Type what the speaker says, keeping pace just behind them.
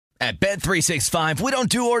At Bet365, we don't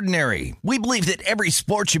do ordinary. We believe that every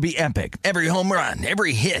sport should be epic. Every home run,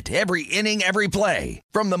 every hit, every inning, every play.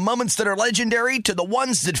 From the moments that are legendary to the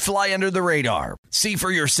ones that fly under the radar. See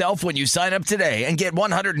for yourself when you sign up today and get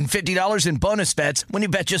 $150 in bonus bets when you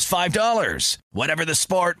bet just $5. Whatever the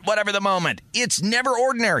sport, whatever the moment, it's never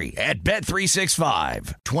ordinary at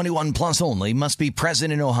Bet365. 21 plus only. Must be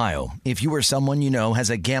present in Ohio. If you or someone you know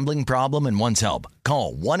has a gambling problem and wants help,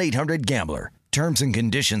 call 1-800-GAMBLER. Terms and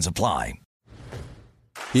conditions apply.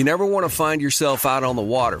 You never want to find yourself out on the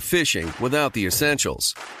water fishing without the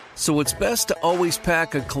essentials. So it's best to always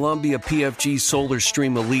pack a Columbia PFG Solar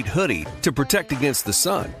Stream Elite hoodie to protect against the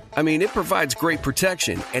sun. I mean, it provides great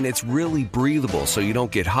protection and it's really breathable so you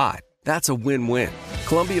don't get hot. That's a win-win.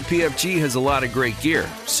 Columbia PFG has a lot of great gear.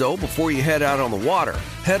 So before you head out on the water,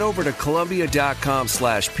 head over to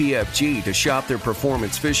Columbia.com/PFG to shop their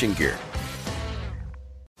performance fishing gear.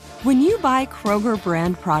 When you buy Kroger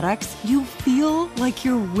brand products, you feel like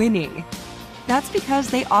you're winning. That's because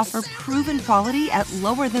they offer proven quality at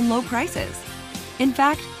lower than low prices. In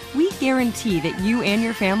fact, we guarantee that you and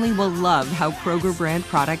your family will love how Kroger brand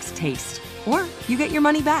products taste, or you get your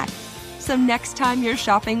money back. So next time you're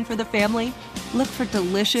shopping for the family, look for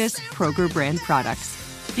delicious Kroger brand products,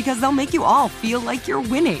 because they'll make you all feel like you're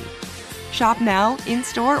winning. Shop now,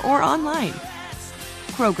 in-store, or online.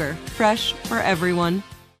 Kroger, fresh for everyone.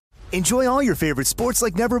 Enjoy all your favorite sports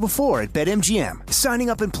like never before at BetMGM. Signing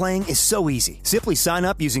up and playing is so easy. Simply sign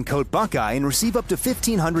up using code Buckeye and receive up to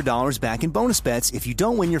 $1,500 back in bonus bets if you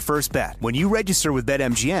don't win your first bet. When you register with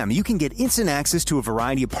BetMGM, you can get instant access to a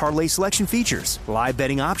variety of parlay selection features, live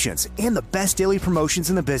betting options, and the best daily promotions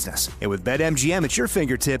in the business. And with BetMGM at your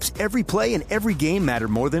fingertips, every play and every game matter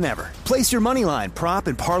more than ever. Place your moneyline, prop,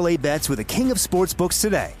 and parlay bets with the king of sportsbooks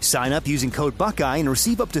today. Sign up using code Buckeye and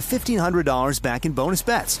receive up to $1,500 back in bonus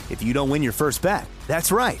bets if you don't win your first bet.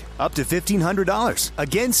 That's right, up to $1,500.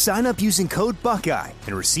 Again, sign up using code Buckeye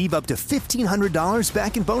and receive up to $1,500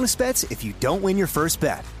 back in bonus bets if you don't win your first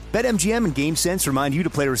bet. BetMGM and GameSense remind you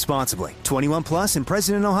to play responsibly. 21 plus and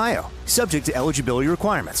present in Ohio. Subject to eligibility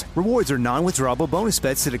requirements. Rewards are non-withdrawable bonus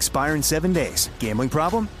bets that expire in 7 days. Gambling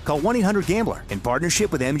problem? Call 1-800-GAMBLER in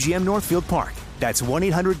partnership with MGM Northfield Park. That's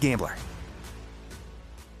 1-800-GAMBLER.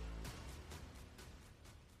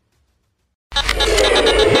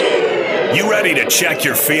 You ready to check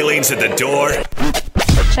your feelings at the door?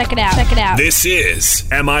 Check it out. Check it out. This is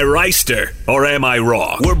Am I Reister or Am I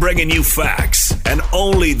Wrong? We're bringing you facts and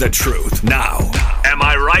only the truth. Now, am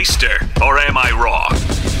I Reister or am I wrong?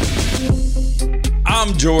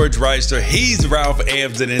 I'm George Reister. He's Ralph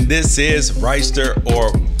Amson, and this is Reister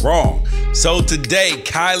or Wrong. So today,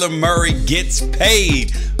 Kyler Murray gets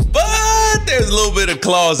paid, but there's a little bit of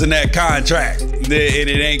clause in that contract, and it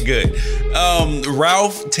ain't good.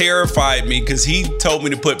 Ralph terrified me because he told me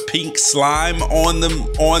to put pink slime on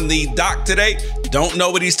the dock today. Don't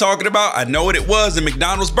know what he's talking about. I know what it was in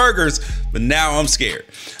McDonald's burgers, but now I'm scared.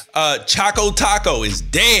 Choco Taco is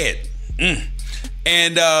dead.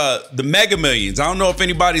 And the Mega Millions. I don't know if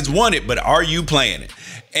anybody's won it, but are you playing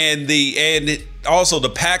it? Also, the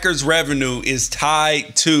Packers' revenue is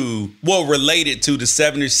related to the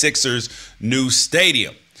 76ers' new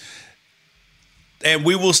stadium. And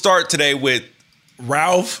we will start today with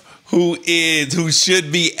Ralph, who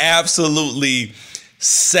should be absolutely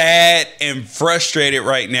sad and frustrated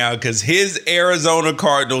right now because his Arizona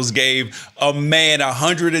Cardinals gave a man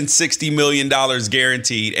 $160 million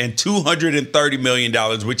guaranteed and $230 million,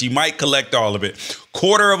 which he might collect all of it,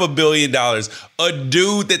 $250 million, a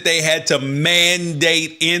dude that they had to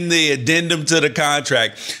mandate in the addendum to the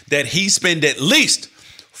contract that he spend at least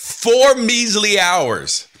 4 measly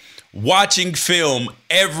hours watching film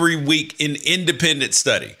every week in independent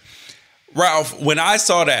study. Ralph, when I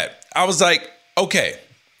saw that, I was like, okay,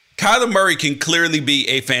 Kyler Murray can clearly be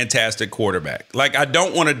a fantastic quarterback. Like, I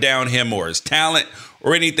don't want to down him or his talent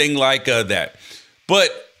or anything like that. But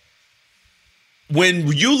when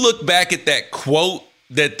you look back at that quote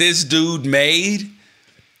that this dude made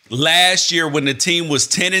last year when the team was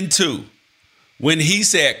 10-2, when he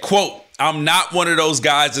said, quote, I'm not one of those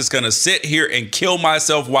guys that's going to sit here and kill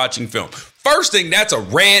myself watching film. First thing, that's a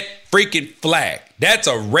red freaking flag. That's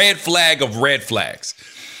a red flag of red flags.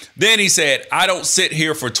 Then he said, I don't sit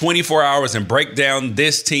here for 24 hours and break down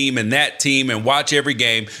this team and that team and watch every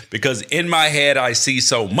game because in my head I see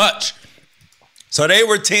so much. So they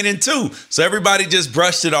were 10-2. So everybody just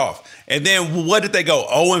brushed it off. And then what did they go?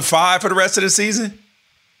 0-5 for the rest of the season?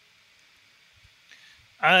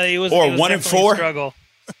 It was 1-4? Struggle.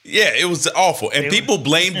 Yeah, it was awful. And people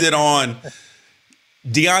blamed it on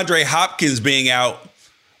DeAndre Hopkins being out.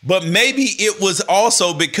 But maybe it was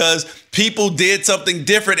also because people did something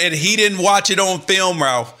different and he didn't watch it on film,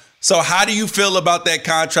 Ralph. So how do you feel about that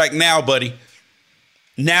contract now, buddy?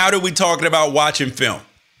 Now that we're talking about watching film.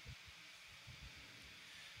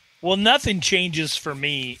 Well, nothing changes for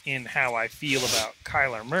me in how I feel about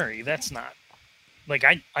Kyler Murray. That's not like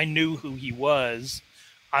I knew who he was.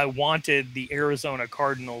 I wanted the Arizona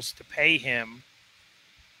Cardinals to pay him.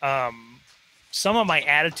 Some of my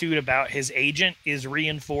attitude about his agent is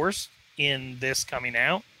reinforced in this coming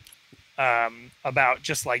out, about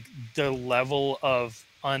just like the level of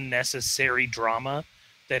unnecessary drama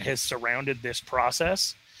that has surrounded this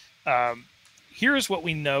process. Here's what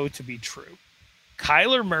we know to be true.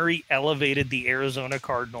 Kyler Murray elevated the Arizona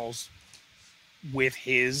Cardinals with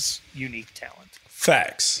his unique talent.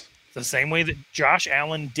 Facts. The same way that Josh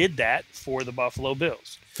Allen did that for the Buffalo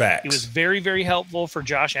Bills. Facts. It was very, very helpful for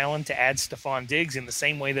Josh Allen to add Stephon Diggs in the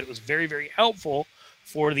same way that it was very, very helpful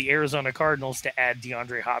for the Arizona Cardinals to add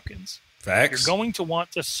DeAndre Hopkins. Facts. You're going to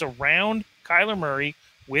want to surround Kyler Murray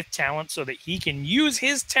with talent so that he can use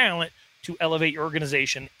his talent to elevate your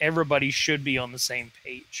organization. Everybody should be on the same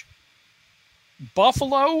page.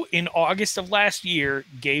 Buffalo, in August of last year,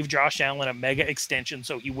 gave Josh Allen a mega extension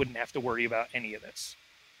so he wouldn't have to worry about any of this.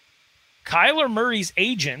 Kyler Murray's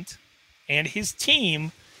agent and his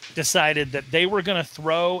team decided that they were going to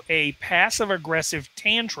throw a passive-aggressive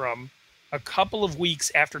tantrum a couple of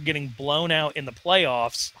weeks after getting blown out in the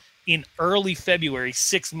playoffs in early February,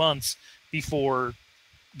 6 months before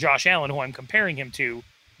Josh Allen, who I'm comparing him to,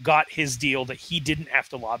 got his deal that he didn't have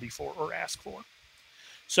to lobby for or ask for.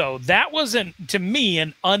 So that was, to me,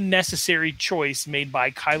 an unnecessary choice made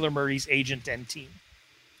by Kyler Murray's agent and team.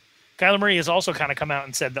 Kyler Murray has also kind of come out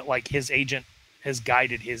and said that like his agent has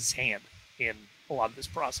guided his hand in a lot of this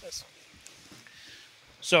process.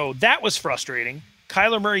 So that was frustrating.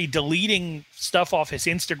 Kyler Murray deleting stuff off his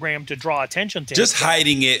Instagram to draw attention to just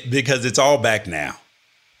hiding it because it's all back now.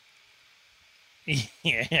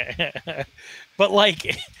 Yeah.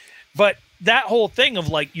 But that whole thing of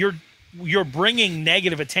like you're bringing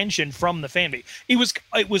negative attention from the fan base. It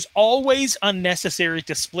was always unnecessary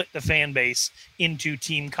to split the fan base into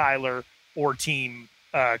Team Kyler or Team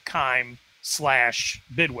Keim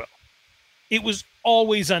 / Bidwell. It was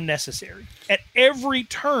always unnecessary. At every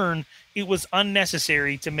turn, it was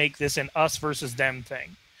unnecessary to make this an us versus them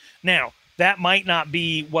thing. Now, that might not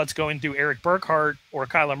be what's going through Eric Burkhart or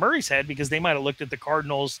Kyler Murray's head, because they might have looked at the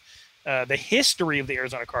Cardinals, the history of the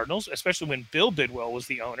Arizona Cardinals, especially when Bill Bidwell was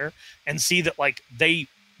the owner, and see that like the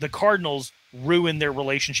Cardinals ruined their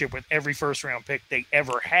relationship with every first-round pick they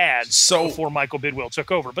ever had before Michael Bidwell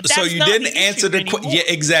took over. But that's you didn't answer the question. Yeah,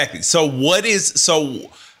 exactly.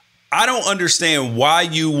 I don't understand why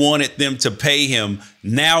you wanted them to pay him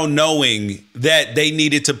now knowing that they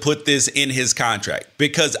needed to put this in his contract,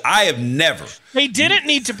 because I have never. They didn't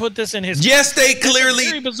need to put this in his contract. Yes, they That's clearly. A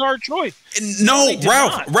very bizarre choice. No,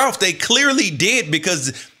 Ralph, they clearly did,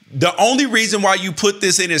 because the only reason why you put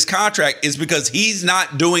this in his contract is because he's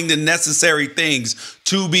not doing the necessary things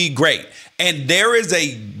to be great. And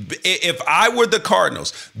if I were the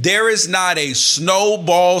Cardinals, there is not a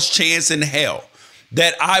snowball's chance in hell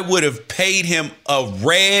that I would have paid him a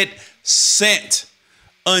red cent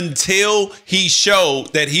until he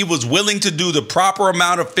showed that he was willing to do the proper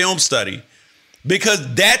amount of film study,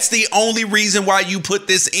 because that's the only reason why you put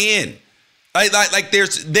this in.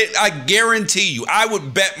 I guarantee you, I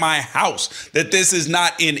would bet my house that this is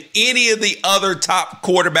not in any of the other top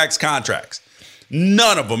quarterbacks' contracts.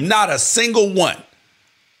 None of them, not a single one.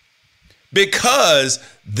 Because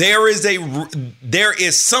there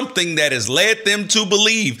is something that has led them to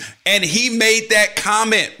believe, and he made that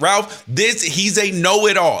comment, Ralph. He's a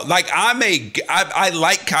know-it-all. Like I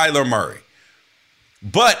like Kyler Murray,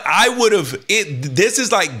 but I would have. This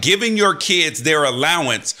is like giving your kids their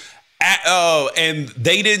allowance, and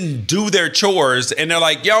they didn't do their chores, and they're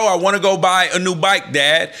like, "Yo, I want to go buy a new bike,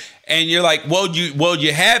 Dad." And you're like, well,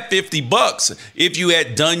 you had $50 if you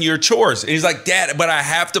had done your chores. And he's like, Dad, but I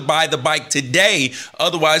have to buy the bike today.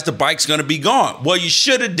 Otherwise, the bike's going to be gone. Well, you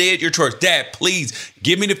should have did your chores. Dad, please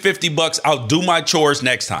give me the $50. I'll do my chores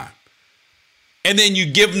next time. And then you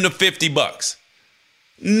give him the $50.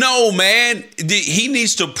 No, man, he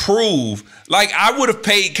needs to prove. Like, I would have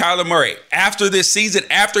paid Kyler Murray after this season,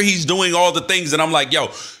 after he's doing all the things. And I'm like,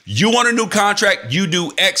 yo, you want a new contract? You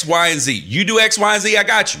do X, Y, and Z. You do X, Y, and Z, I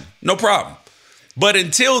got you. No problem. But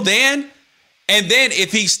until then, And then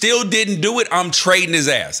if he still didn't do it, I'm trading his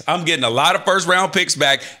ass. I'm getting a lot of first round picks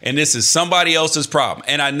back, and this is somebody else's problem.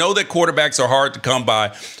 And I know that quarterbacks are hard to come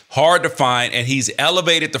by, hard to find, and he's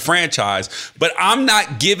elevated the franchise, but I'm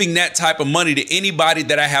not giving that type of money to anybody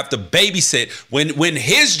that I have to babysit when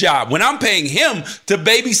his job, when I'm paying him to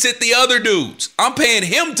babysit the other dudes. I'm paying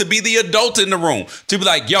him to be the adult in the room, to be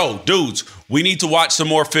like, yo, dudes, we need to watch some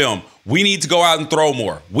more film. We need to go out and throw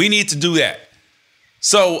more. We need to do that.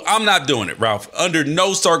 So I'm not doing it, Ralph, under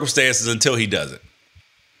no circumstances until he does it.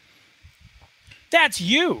 That's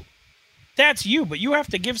you. That's you. But you have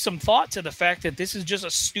to give some thought to the fact that this is just a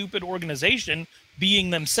stupid organization being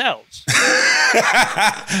themselves.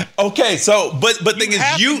 Okay, so but thing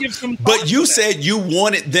is you said you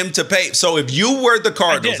wanted them to pay. So if you were the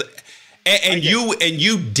Cardinals and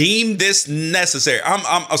you deemed this necessary,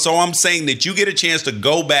 I'm saying that you get a chance to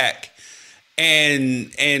go back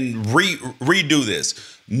and redo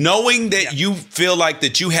this, knowing that you feel like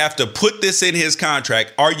that you have to put this in his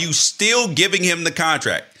contract. Are you still giving him the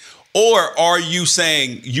contract, or are you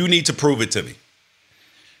saying you need to prove it to me?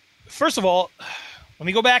 First of all, let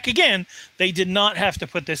me go back again. They did not have to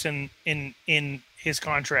put this in his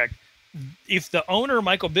contract. If the owner,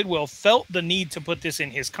 Michael Bidwell, felt the need to put this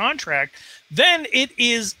in his contract, then it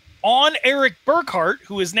is on Eric Burkhart,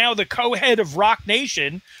 who is now the co-head of Rock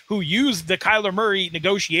Nation, who used the Kyler Murray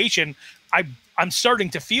negotiation. I'm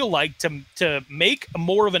starting to feel like to make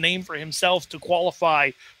more of a name for himself to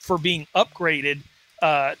qualify for being upgraded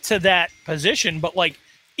to that position. But like,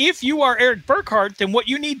 if you are Eric Burkhart, then what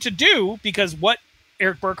you need to do, because what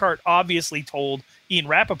Eric Burkhart obviously told Ian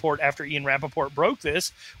Rappaport after Ian Rappaport broke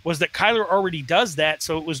this, was that Kyler already does that,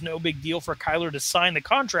 so it was no big deal for Kyler to sign the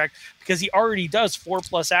contract because he already does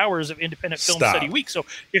 4+ hours of independent film study week. So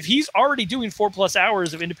if he's already doing 4+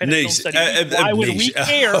 hours of independent film study week, why would we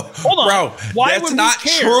care? Hold on. Bro, why that's would not we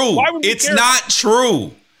care? true. Why would we it's care? not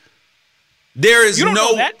true. There is you don't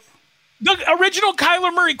no... know that. The original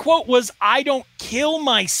Kyler Murray quote was, I don't kill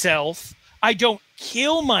myself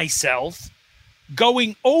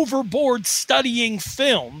going overboard studying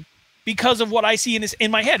film because of what I see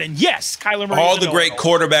in my head. And yes, Kyler Murray all the great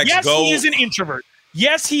quarterbacks yes, go. He is an introvert.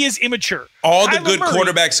 Yes, he is immature. All Kyler the good Murray,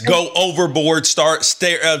 quarterbacks go overboard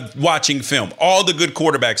watching film. All the good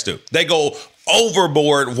quarterbacks do. They go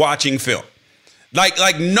overboard watching film.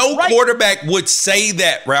 Like no quarterback would say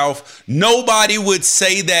that, Ralph. Nobody would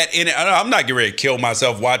say that. I'm not getting ready to kill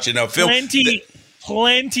myself watching a film.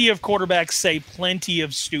 Plenty of quarterbacks say plenty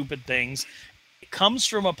of stupid things. Comes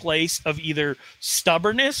from a place of either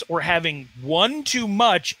stubbornness or having won too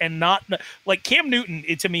much and not like Cam Newton.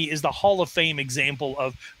 It to me is the Hall of Fame example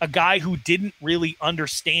of a guy who didn't really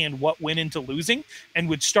understand what went into losing and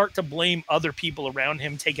would start to blame other people around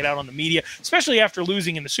him, take it out on the media, especially after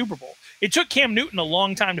losing in the Super Bowl. It took Cam Newton a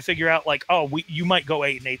long time to figure out like, you might go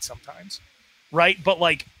 8-8 sometimes. Right. But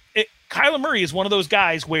like Kyler Murray is one of those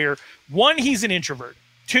guys where 1, he's an introvert.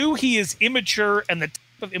 2, he is immature, and the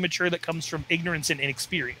of immature that comes from ignorance and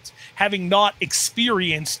inexperience, having not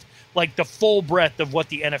experienced like the full breadth of what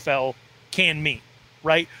the NFL can mean,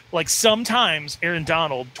 right? Like sometimes Aaron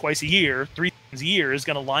Donald twice a year, 3 times a year is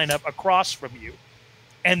going to line up across from you.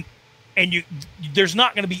 And you, there's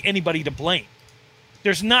not going to be anybody to blame.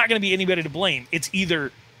 There's not going to be anybody to blame. It's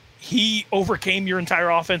either he overcame your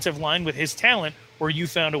entire offensive line with his talent or you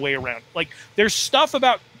found a way around. Like there's stuff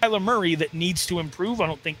about Kyler Murray that needs to improve. I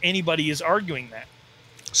don't think anybody is arguing that.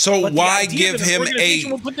 So why give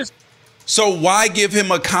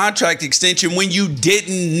him a contract extension when you didn't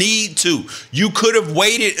need to? You could have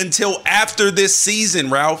waited until after this season,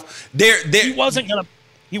 Ralph. He wasn't gonna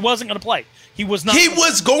play. He was not. He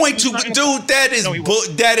was going to. Dude,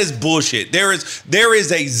 that is bullshit. There is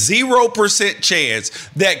a 0% chance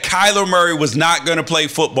that Kyler Murray was not going to play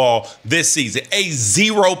football this season. A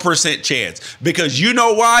 0% chance. Because you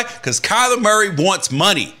know why? Because Kyler Murray wants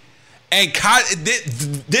money. And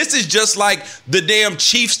this is just like the damn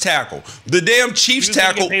Chiefs tackle. The damn Chiefs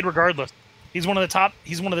tackle. Get paid regardless. He's one of the top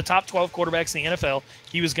 12 quarterbacks in the NFL.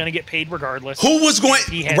 He was going to get paid regardless. Who was going?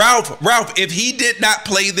 Ralph, if he did not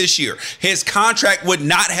play this year, his contract would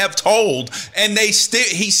not have told, and he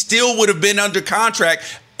still would have been under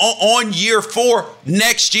contract on year 4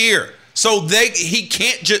 next year. So he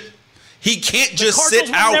can't just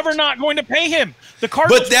sit out. Never not going to pay him. The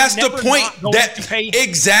Cardinals. But that's the point.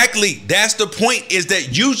 Exactly. That's the point, is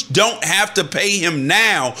that you don't have to pay him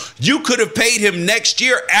now. You could have paid him next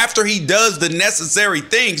year after he does the necessary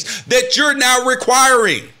things that you're now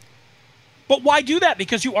requiring. But why do that?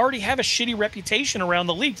 Because you already have a shitty reputation around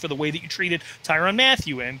the league for the way that you treated Tyrann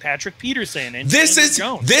Mathieu and Patrick Peterson and Jones.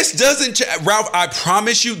 This doesn't, Ralph, I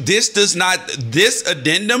promise you, this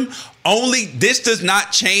addendum this does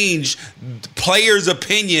not change players'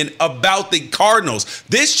 opinion about the Cardinals.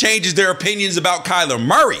 This changes their opinions about Kyler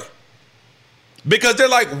Murray. Because they're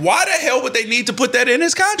like, why the hell would they need to put that in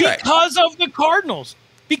his contract? Because of the Cardinals.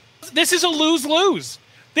 Because this is a lose-lose.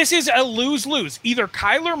 This is a lose-lose. Either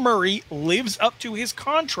Kyler Murray lives up to his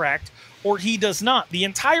contract or he does not. The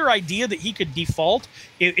entire idea that he could default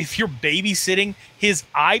if you're babysitting his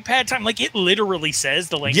iPad time, like it literally says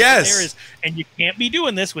the language there is, and you can't be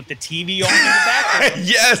doing this with the TV on in the background.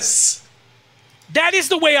 Yes. That is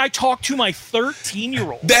the way I talk to my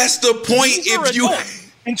 13-year-old. That's the point.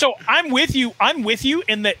 And so I'm with you. I'm with you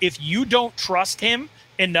in that if you don't trust him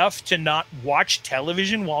enough to not watch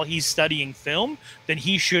television while he's studying film, then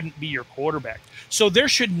he shouldn't be your quarterback. So there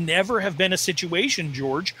should never have been a situation,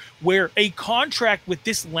 George, where a contract with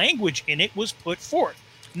this language in it was put forth.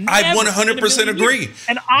 I 100% agree.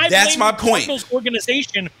 And I That's blame my the point. Cardinals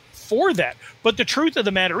organization for that. But the truth of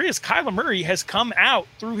the matter is Kyler Murray has come out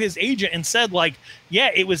through his agent and said, like,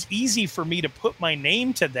 yeah, it was easy for me to put my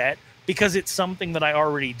name to that because it's something that I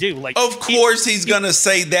already do. Like, of course he's gonna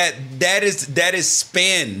say that. That is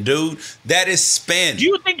spin, dude. That is spin. Do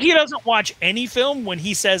you think he doesn't watch any film when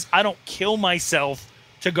he says, I don't kill myself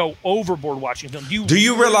to go overboard watching film? Do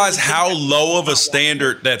you realize how low of a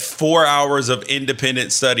standard that 4 hours of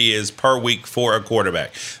independent study is per week for a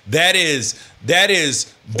quarterback? That is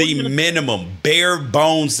the minimum, bare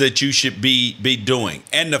bones that you should be doing.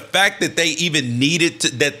 And the fact that they even needed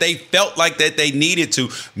to, that they felt like that they needed to,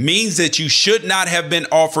 means that you should not have been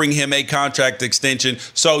offering him a contract extension.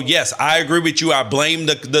 So yes, I agree with you. I blame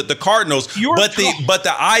the Cardinals. But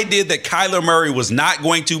the idea that Kyler Murray was not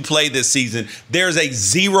going to play this season, there's a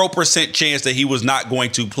 0% chance that he was not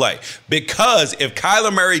going to play. Because if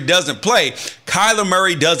Kyler Murray doesn't play, Kyler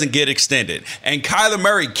Murray doesn't get extended. And Kyler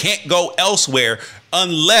Murray can't go elsewhere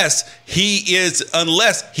unless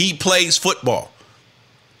he plays football.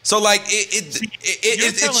 So like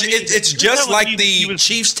it's just like the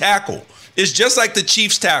Chiefs tackle. It's just like the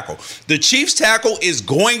Chiefs tackle. The Chiefs tackle is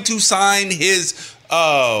going to sign his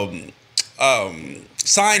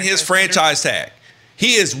franchise tag.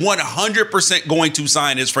 He is 100% going to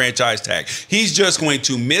sign his franchise tag. He's just going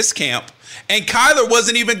to miss camp. And Kyler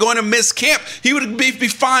wasn't even going to miss camp. He would be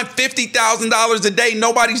fined $50,000 a day.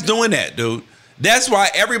 Nobody's doing that, dude. That's why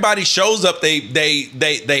everybody shows up.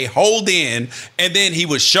 They hold in, and then he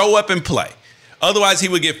would show up and play. Otherwise, he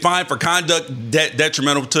would get fined for conduct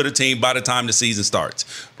detrimental to the team by the time the season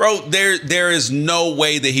starts. Bro, there is no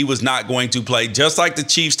way that he was not going to play. Just like the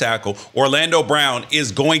Chiefs tackle, Orlando Brown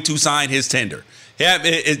is going to sign his tender.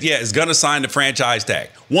 It's going to sign the franchise tag,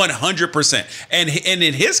 100%. And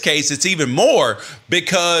in his case, it's even more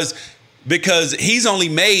because he's only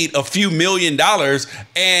made a few $1 million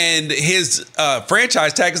and his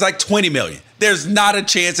franchise tag is like $20 million. There's not a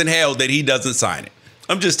chance in hell that he doesn't sign it.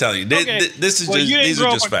 I'm just telling you, these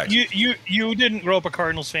are just facts. You didn't grow up a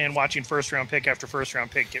Cardinals fan watching first-round pick after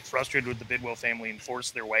first-round pick get frustrated with the Bidwell family and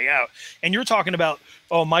force their way out. And you're talking about,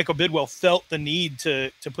 Michael Bidwell felt the need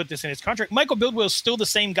to put this in his contract. Michael Bidwell is still the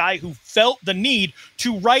same guy who felt the need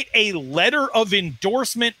to write a letter of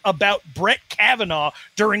endorsement about Brett Kavanaugh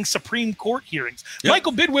during Supreme Court hearings. Yep.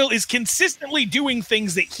 Michael Bidwell is consistently doing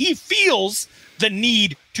things that he feels the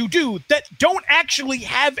need to do that don't actually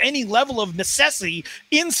have any level of necessity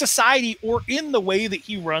in society or in the way that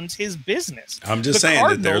he runs his business. I'm just saying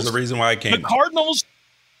that there's a reason why I came.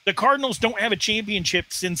 The Cardinals don't have a championship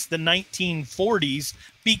since the 1940s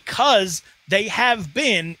because they have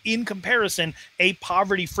been, in comparison, a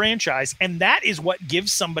poverty franchise. And that is what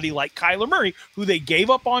gives somebody like Kyler Murray, who they gave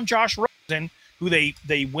up on Josh Rosen, who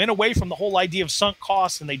they went away from the whole idea of sunk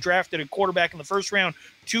costs and they drafted a quarterback in the first round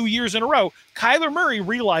 2 years in a row. Kyler Murray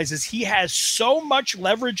realizes he has so much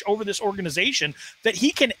leverage over this organization that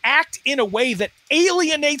he can act in a way that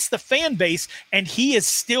alienates the fan base and he is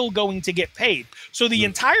still going to get paid. So the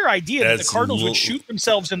entire idea that the Cardinals would shoot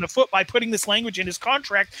themselves in the foot by putting this language in his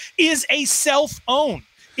contract is a self-own.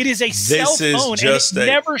 It is a self-own, and it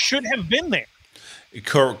never should have been there.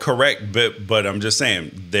 Correct, but I'm just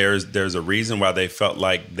saying there's a reason why they felt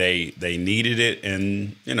like they needed it,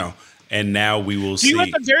 and and now we will see. Do you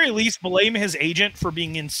at the very least blame his agent for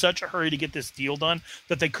being in such a hurry to get this deal done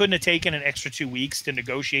that they couldn't have taken an extra 2 weeks to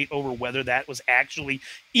negotiate over whether that was actually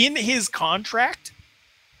in his contract?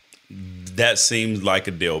 that seemed like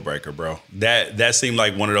a deal breaker, bro. That seemed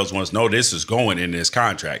like one of those ones. No, this is going in this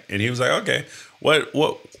contract, and he was like, okay,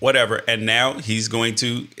 whatever. And now he's going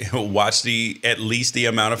to watch at least the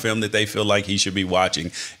amount of film that they feel like he should be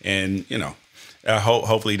watching, and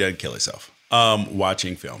hopefully he doesn't kill himself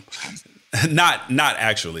watching film. Not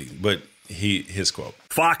actually, but his quote.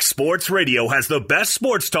 Fox Sports Radio has the best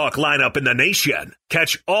sports talk lineup in the nation.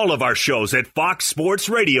 Catch all of our shows at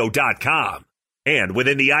foxsportsradio.com. And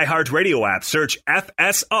within the iHeartRadio app, search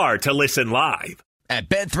FSR to listen live. At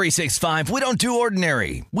Bet365, we don't do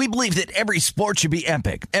ordinary. We believe that every sport should be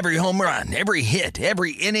epic. Every home run, every hit,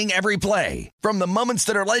 every inning, every play. From the moments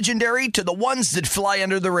that are legendary to the ones that fly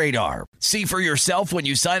under the radar. See for yourself when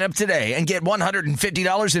you sign up today and get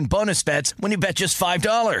 $150 in bonus bets when you bet just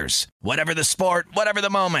 $5. Whatever the sport, whatever the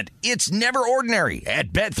moment, it's never ordinary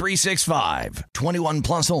at Bet365. 21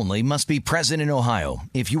 plus only. Must be present in Ohio.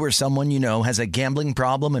 If you or someone you know has a gambling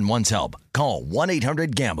problem and wants help, call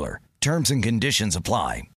 1-800-GAMBLER. Terms and conditions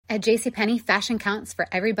apply. At JCPenney, fashion counts for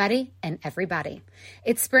everybody and everybody.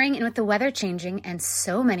 It's spring, and with the weather changing and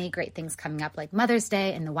so many great things coming up like Mother's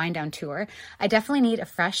Day and the Wind Down Tour, I definitely need a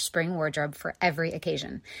fresh spring wardrobe for every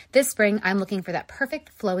occasion. This spring, I'm looking for that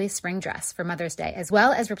perfect flowy spring dress for Mother's Day, as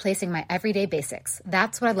well as replacing my everyday basics.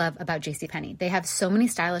 That's what I love about JCPenney. They have so many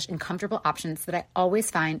stylish and comfortable options that I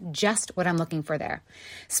always find just what I'm looking for there.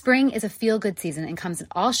 Spring is a feel-good season and comes in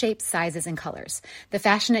all shapes, sizes, and colors. The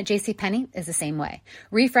fashion at JCPenney is the same way.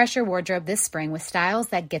 Refresh your wardrobe this spring with styles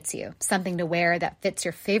that gets you, something to wear that fits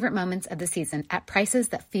your favorite moments of the season at prices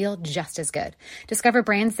that feel just as good. Discover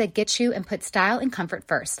brands that get you and put style and comfort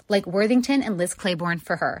first, like Worthington and Liz Claiborne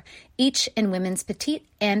for her, each in women's petite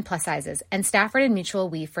and plus sizes, and Stafford and Mutual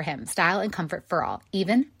Weave for him, style and comfort for all,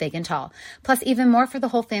 even big and tall. Plus even more for the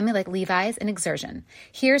whole family like Levi's and Exertion.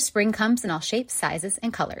 Here, spring comes in all shapes, sizes,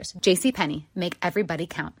 and colors. JCPenney, make everybody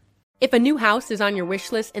count. If a new house is on your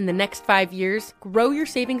wish list in the next 5 years, grow your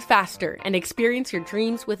savings faster and experience your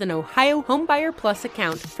dreams with an Ohio Homebuyer Plus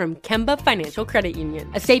account from Kemba Financial Credit Union.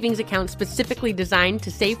 A savings account specifically designed to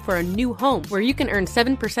save for a new home, where you can earn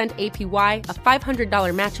 7% APY, a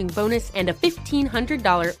 $500 matching bonus, and a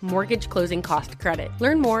 $1,500 mortgage closing cost credit.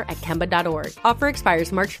 Learn more at Kemba.org. Offer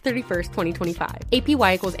expires March 31st, 2025.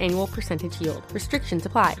 APY equals annual percentage yield. Restrictions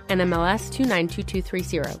apply. NMLS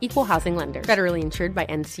 292230. Equal housing lender. Federally insured by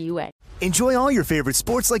NCUA. Enjoy all your favorite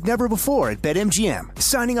sports like never before at BetMGM.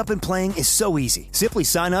 Signing up and playing is so easy. Simply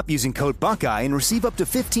sign up using code Buckeye and receive up to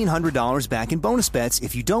 $1,500 back in bonus bets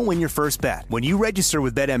if you don't win your first bet. When you register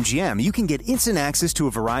with BetMGM, you can get instant access to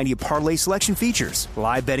a variety of parlay selection features,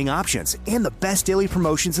 live betting options, and the best daily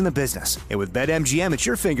promotions in the business. And with BetMGM at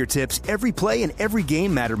your fingertips, every play and every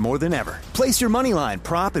game matter more than ever. Place your moneyline,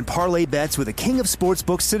 prop, and parlay bets with the king of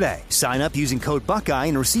sportsbooks today. Sign up using code Buckeye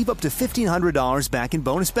and receive up to $1,500 back in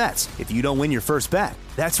bonus bets if you don't win your first bet.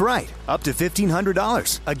 That's right, up to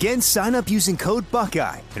 $1,500. Again, sign up using code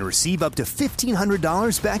Buckeye and receive up to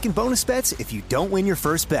 $1,500 back in bonus bets if you don't win your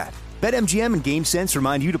first bet. BetMGM and GameSense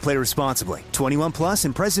remind you to play responsibly. 21 plus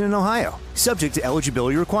and present in Ohio. Subject to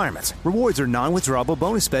eligibility requirements. Rewards are non-withdrawable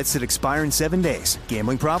bonus bets that expire in 7 days.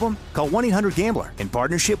 Gambling problem? Call 1-800-GAMBLER in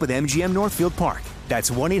partnership with MGM Northfield Park. That's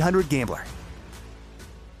 1-800-GAMBLER.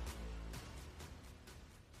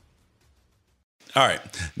 All right,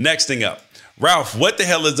 next thing up. Ralph, what the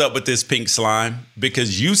hell is up with this pink slime?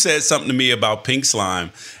 Because you said something to me about pink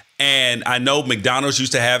slime, and I know McDonald's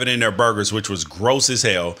used to have it in their burgers, which was gross as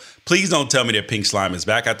hell. Please don't tell me that pink slime is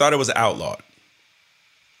back. I thought it was outlawed.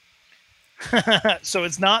 So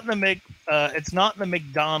it's not in the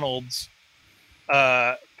McDonald's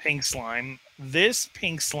pink slime. This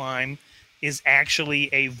pink slime is actually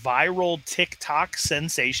a viral TikTok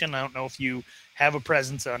sensation. I don't know if you have a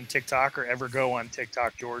presence on TikTok or ever go on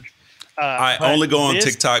TikTok, George. I only go on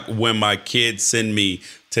TikTok when my kids send me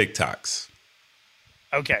TikToks.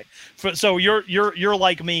 Okay, so you're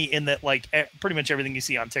like me in that, like, pretty much everything you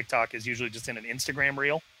see on TikTok is usually just in an Instagram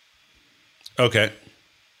reel. Okay.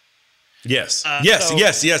 Yes.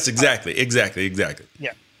 Yes. Exactly.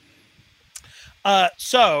 Yeah.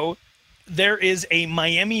 So there is a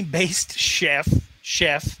Miami-based chef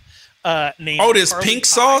named. Oh, this Carly pink Pie.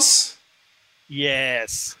 sauce.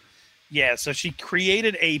 Yes. Yeah. So she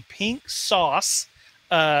created a pink sauce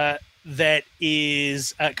that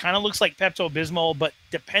is kind of looks like Pepto-Bismol, but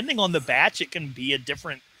depending on the batch, it can be a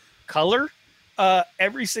different color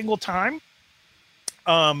every single time.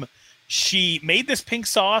 She made this pink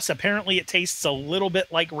sauce. Apparently, it tastes a little bit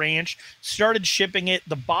like ranch. Started shipping it.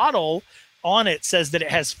 The bottle on it says that it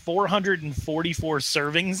has 444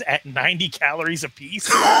 servings at 90 calories apiece.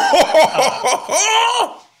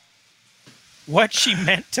 What she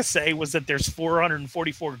meant to say was that there's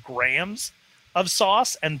 444 grams of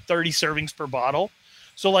sauce and 30 servings per bottle.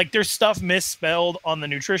 So like there's stuff misspelled on the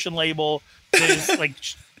nutrition label. There's like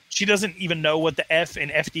she doesn't even know what the F in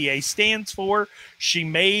FDA stands for. She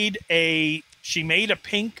made a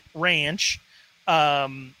pink ranch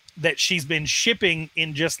that she's been shipping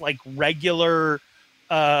in just like regular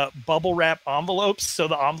bubble wrap envelopes. So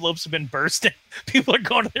the envelopes have been bursting. People are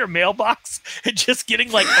going to their mailbox and just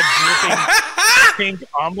getting like a dripping pink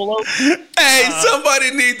envelope. Hey,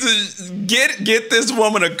 somebody needs to get this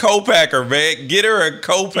woman a co-packer, man. Get her a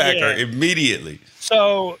co-packer immediately.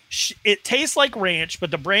 So it tastes like ranch,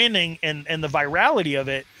 but the branding and the virality of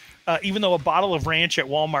it, even though a bottle of ranch at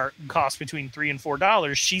Walmart costs between $3 and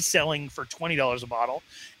 $4, she's selling for $20 a bottle.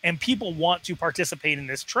 And people want to participate in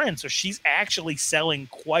this trend. So she's actually selling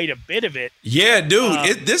quite a bit of it. Yeah,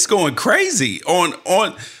 dude, this going crazy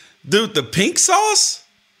on dude, the pink sauce.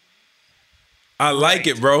 I like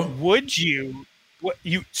it, bro. Would you?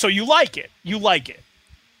 So you like it? You like it?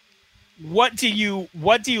 What do you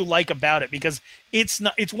like about it? Because it's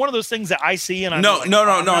one of those things that I see and no.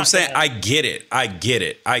 I'm saying I get it. I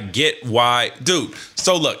get why, dude.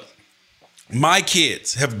 So look, my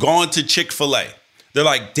kids have gone to Chick-fil-A. They're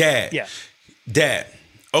like, Dad,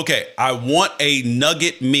 okay, I want a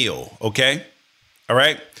nugget meal, okay? All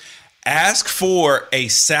right? Ask for a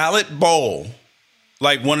salad bowl,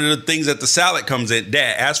 like one of the things that the salad comes in.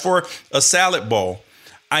 Dad, ask for a salad bowl.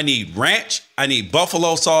 I need ranch, I need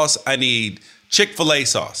buffalo sauce, I need Chick-fil-A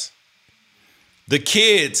sauce. The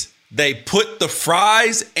kids, they put the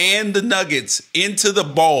fries and the nuggets into the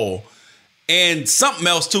bowl and something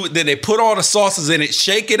else to it. Then they put all the sauces in it,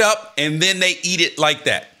 shake it up, and then they eat it like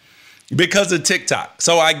that because of TikTok.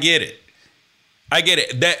 So I get it.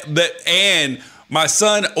 And my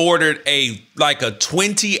son ordered a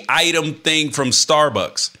 20-item thing from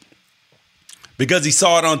Starbucks because he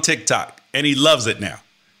saw it on TikTok and he loves it now.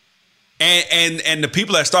 And the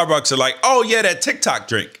people at Starbucks are like, oh yeah, that TikTok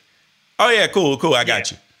drink. Oh yeah, cool. I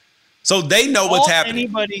got you. So they know what's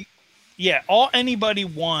happening. All anybody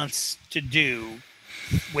wants to do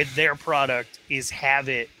with their product is have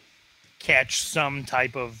it catch some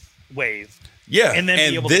type of wave. Yeah, and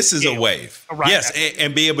then be able this to is a wave. Yes,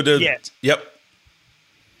 and be able to. Yes. Yep.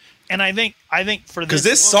 And I think for this, because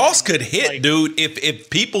this sauce could hit, dude.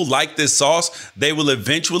 If people like this sauce, they will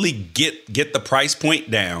eventually get the price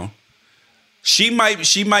point down. She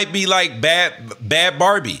might be like bad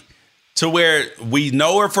Barbie, to where we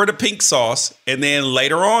know her for the pink sauce, and then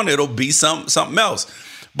later on it'll be something else.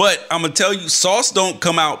 But I'm gonna tell you, sauce don't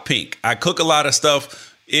come out pink. I cook a lot of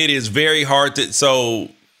stuff. It is very hard to. So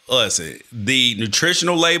listen, the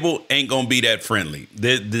nutritional label ain't gonna be that friendly.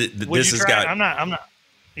 This has got. I'm not.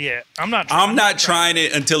 Yeah, I'm not. I'm not trying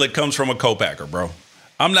it until it comes from a co-packer, bro.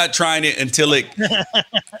 I'm not trying it until it.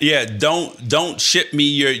 Yeah, don't ship me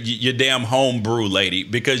your damn home brew, lady,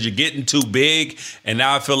 because you're getting too big, and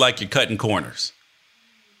now I feel like you're cutting corners.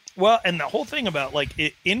 Well, and the whole thing about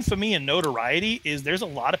infamy and notoriety is there's a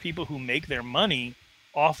lot of people who make their money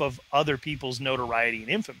off of other people's notoriety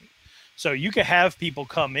and infamy. So you could have people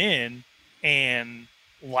come in and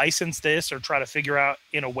license this or try to figure out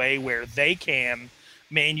in a way where they can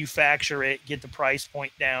manufacture it, get the price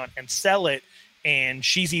point down, and sell it. And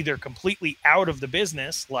she's either completely out of the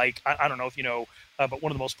business, like, I don't know if you know, but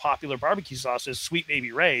one of the most popular barbecue sauces, Sweet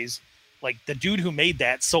Baby Ray's, like the dude who made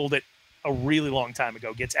that sold it a really long time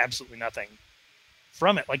ago, gets absolutely nothing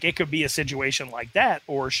from it. Like it could be a situation like that,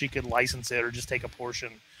 or she could license it or just take a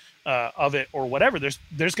portion of it or whatever. There's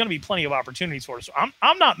going to be plenty of opportunities for her. So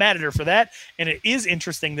I'm not mad at her for that. And it is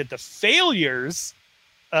interesting that the failures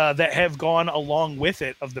that have gone along with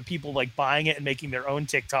it, of the people like buying it and making their own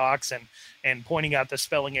TikToks and pointing out the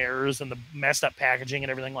spelling errors and the messed up packaging and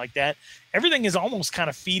everything like that. Everything is almost kind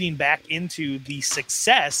of feeding back into the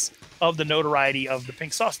success of the notoriety of the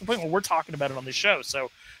pink sauce, to the point where we're talking about it on this show. So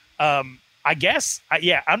I guess,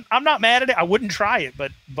 I'm not mad at it. I wouldn't try it,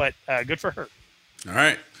 but good for her. All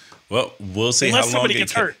right. Well, we'll see. Unless how long somebody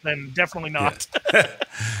gets hurt, then definitely not. Yeah.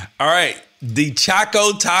 All right. The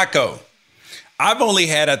Choco Taco. I've only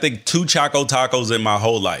had, I think, 2 Choco Tacos in my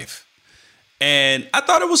whole life. And I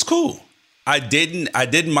thought it was cool. I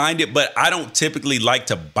didn't mind it, but I don't typically like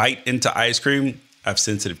to bite into ice cream. I have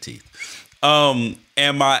sensitive teeth. And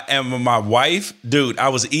my wife, dude, I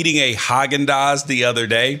was eating a Haagen-Dazs the other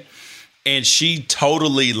day, and she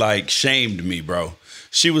totally shamed me, bro.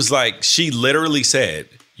 She was like, she literally said,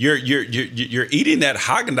 You're eating that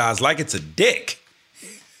Haagen-Dazs like it's a dick,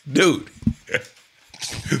 dude.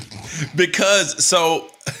 Because so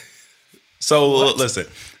listen,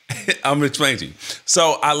 I'm gonna explain to you.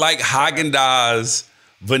 So I like Haagen-Dazs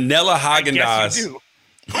vanilla Haagen-Dazs do.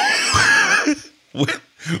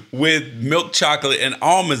 with milk chocolate and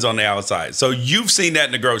almonds on the outside. So you've seen that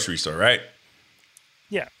in the grocery store, right?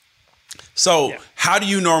 Yeah. So how do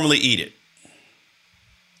you normally eat it?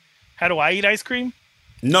 How do I eat ice cream?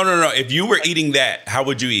 No. If you were eating that, how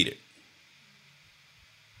would you eat it?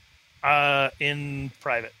 In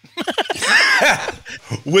private.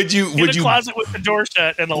 Would you in a closet with the door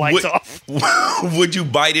shut and the lights off? Would you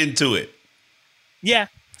bite into it? Yeah.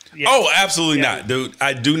 Oh, absolutely not, dude.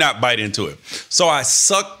 I do not bite into it. So I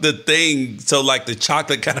suck the thing so like the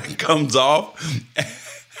chocolate kind of comes off.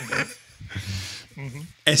 Mm-hmm.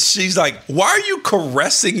 And she's like, "Why are you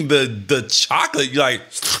caressing the chocolate?" You're like,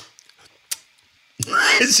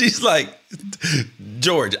 and she's like,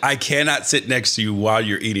 "George, I cannot sit next to you while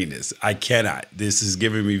you're eating this. I cannot. This is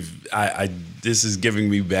giving me this is giving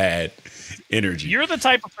me bad energy." You're the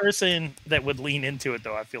type of person that would lean into it,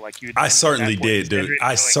 though. I feel like you. I certainly did, dude.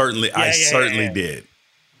 I certainly did.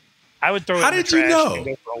 I would throw it How in the did you trash know? and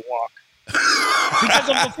go for a walk. Because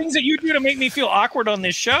of the things that you do to make me feel awkward on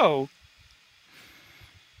this show,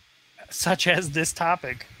 such as this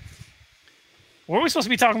topic. Were we supposed to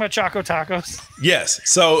be talking about Choco Tacos? Yes.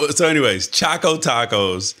 So anyways, Choco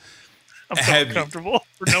Tacos. I'm so uncomfortable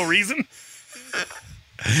for no reason.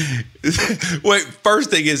 Wait, first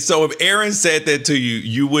thing is, so if Aaron said that to you,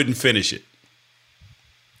 you wouldn't finish it?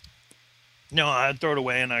 No, I'd throw it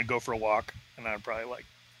away and I'd go for a walk and I'd probably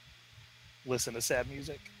listen to sad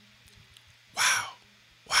music. Wow.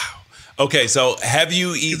 Okay, so have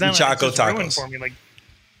you eaten Choco Tacos? For me,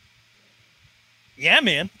 yeah,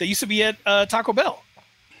 man. They used to be at Taco Bell.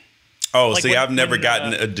 Oh, see, I've never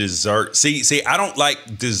gotten a dessert. See, I don't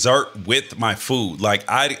like dessert with my food. Like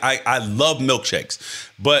I love milkshakes,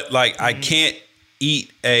 but I can't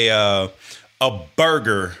eat a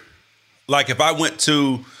burger. Like if I went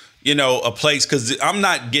to, a place, because I'm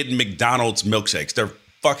not getting McDonald's milkshakes. They're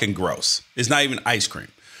fucking gross. It's not even ice cream.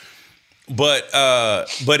 But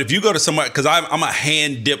if you go to somewhere, because I'm a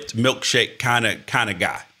hand dipped milkshake kind of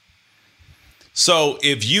guy. So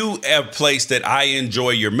if you have a place that I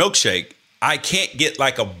enjoy your milkshake, I can't get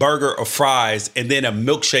like a burger or fries and then a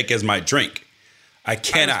milkshake as my drink. I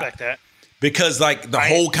cannot. I respect that. Because the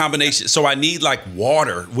whole combination. So I need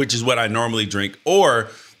water, which is what I normally drink, or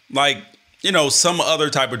some other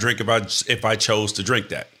type of drink if I chose to drink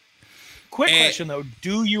that. Quick question though,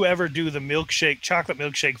 do you ever do the chocolate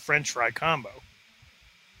milkshake French fry combo?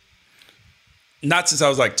 Not since I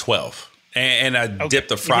was 12. And I dipped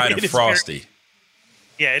the fry in a Frosty.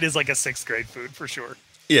 Yeah, it is like a 6th grade food for sure.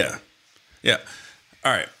 Yeah. All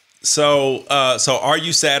right. So are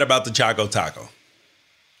you sad about the Choco Taco?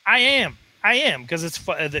 I am because it's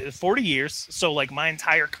 40 years. So my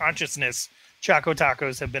entire consciousness, Choco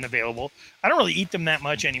Tacos have been available. I don't really eat them that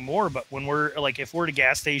much anymore, but when we're if we're at a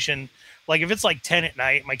gas station, if it's 10 at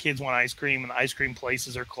night, my kids want ice cream and the ice cream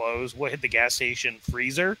places are closed, we'll hit the gas station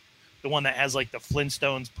freezer, the one that has the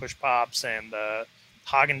Flintstones push pops and the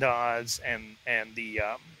Haagen-Dazs and the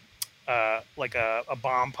a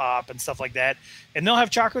bomb pop and stuff like that, and they'll have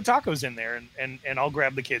Choco Tacos in there, and I'll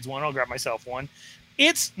grab the kids one, I'll grab myself one.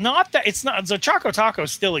 It's not the Choco Taco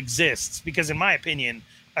still exists, because in my opinion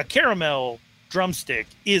a caramel drumstick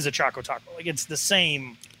is a Choco Taco. It's the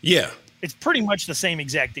same. Yeah, it's pretty much the same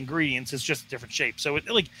exact ingredients, it's just a different shape. So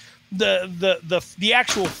the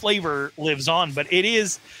actual flavor lives on, but it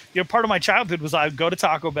is, part of my childhood was I would go to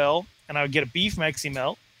Taco Bell and I would get a beef Mexi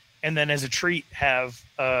Melt, and then as a treat have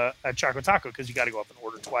a Choco Taco, because you got to go up and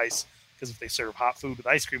order twice, because if they serve hot food with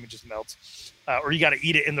ice cream, it just melts, or you got to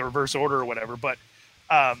eat it in the reverse order or whatever. But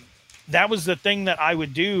that was the thing that I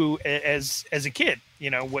would do as a kid. We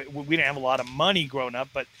didn't have a lot of money growing up,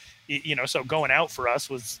 but so going out for us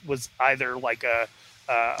was either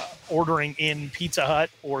ordering in Pizza Hut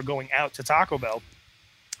or going out to Taco Bell.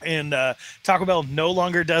 And Taco Bell no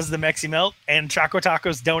longer does the Mexi Melt, and Choco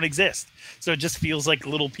Tacos don't exist. So it just feels like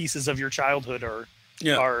little pieces of your childhood are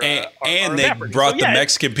they brought the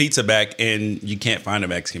Mexican pizza back, and you can't find a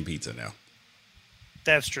Mexican pizza now.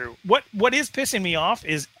 That's true. What is pissing me off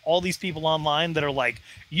is all these people online that are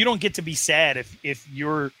you don't get to be sad if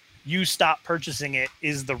you stop purchasing it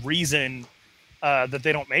is the reason that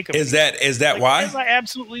they don't make them. Is that why? Because I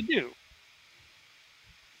absolutely do.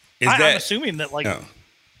 I'm assuming that no.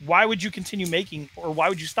 Why would you continue making, or why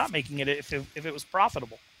would you stop making it if it was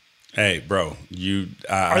profitable? Hey, bro,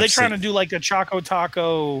 are they trying to do a Choco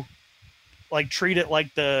Taco, treat it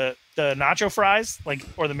like the nacho fries,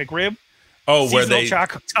 or the McRib? Oh, seasonal where they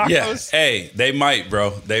Choco Tacos? Yeah, hey, they might, bro.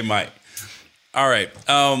 They might. All right.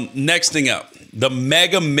 Next thing up, the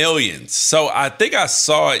Mega Millions. So I think I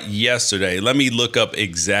saw it yesterday. Let me look up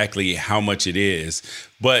exactly how much it is.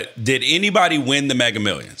 But did anybody win the Mega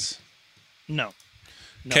Millions? No.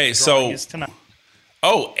 Okay, so tonight.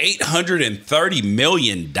 $830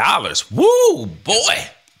 million. Woo, boy.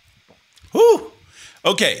 Woo.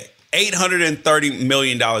 Okay, $830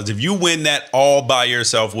 million. If you win that all by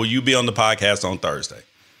yourself, will you be on the podcast on Thursday?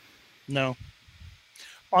 No.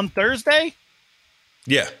 On Thursday?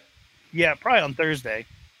 Yeah. Yeah, probably on Thursday,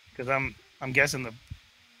 because I'm guessing the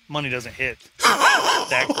money doesn't hit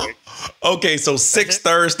that quick. Okay, so 6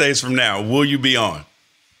 Thursdays from now, will you be on?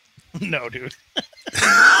 No, dude.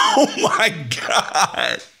 Oh my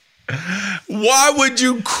God. Why would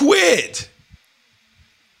you quit?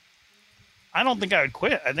 I don't think I would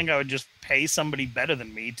quit. I think I would just pay somebody better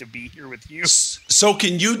than me to be here with you. So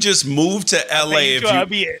can you just move to LA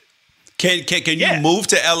if you Can you move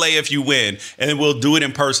to LA if you win, and then we'll do it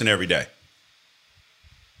in person every day?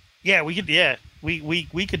 Yeah, we could. Yeah,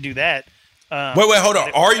 we could do that. Wait, hold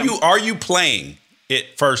on. Are you playing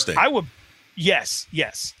it first thing? I would. Yes.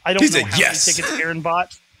 I don't know how many tickets Aaron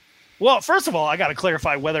bought. Well, first of all, I got to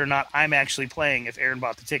clarify whether or not I'm actually playing if Aaron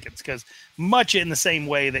bought the tickets, because much in the same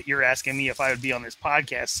way that you're asking me if I would be on this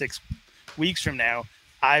podcast 6 weeks from now,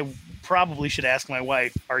 I probably should ask my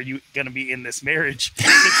wife, are you going to be in this marriage 6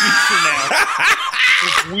 weeks from now?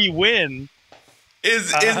 If we win.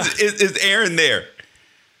 Is Aaron there?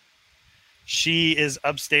 She is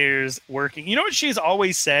upstairs working. You know what she's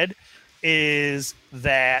always said is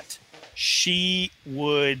that she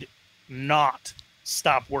would not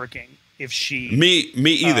stop working if she me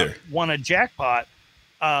either won a jackpot.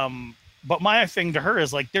 But my thing to her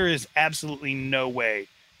is like, there is absolutely no way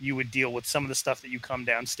you would deal with some of the stuff that you come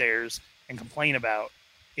downstairs and complain about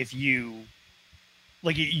if you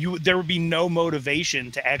there would be no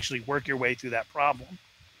motivation to actually work your way through that problem.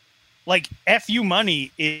 Like, FU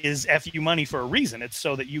money is FU money for a reason. It's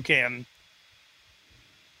so that you can,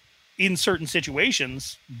 in certain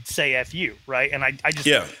situations, say FU, right? And I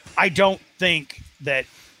don't think that,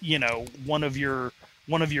 one of your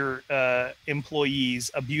employees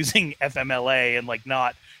abusing FMLA and like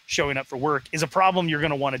not showing up for work is a problem you're going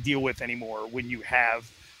to want to deal with anymore when you have,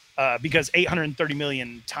 because 830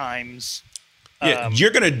 million times. You're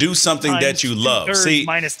going to do something that you love. See,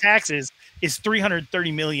 minus taxes is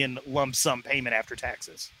 330 million lump sum payment after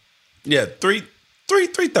taxes. Yeah,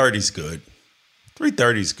 330 is good.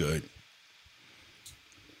 330 is good.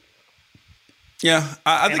 Yeah,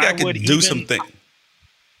 I think I could do something.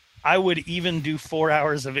 I would even do 4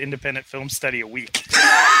 hours of independent film study a week.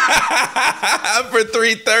 For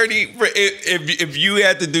 330, if you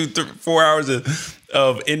had to do 4 hours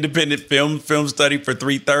of independent film study for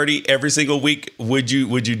 330 every single week, would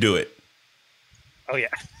you do it? Oh yeah.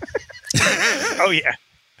 Oh yeah.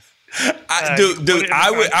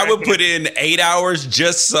 I would put in 8 hours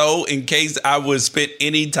just so in case I would spend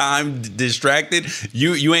any time distracted.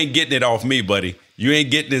 You ain't getting it off me, buddy. You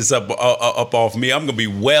ain't getting this up off me. I'm gonna be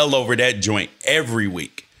well over that joint every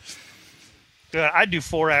week. I do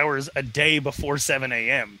 4 hours a day before 7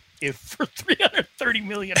 a.m. if for 330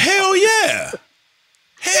 million. Hell yeah.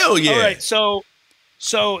 Hell yeah. All right, so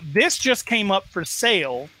this just came up for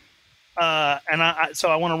sale. And I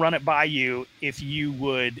want to run it by you if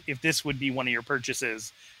this would be one of your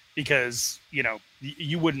purchases, because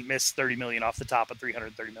you wouldn't miss 30 million off the top of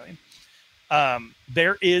 330 million.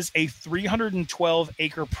 There is a 312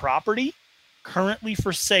 acre property currently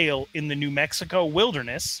for sale in the New Mexico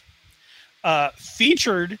wilderness.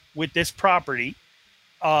 Featured with this property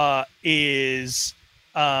is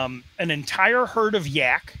an entire herd of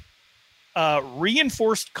yak.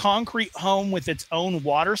 Reinforced concrete home with its own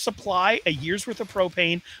water supply, a year's worth of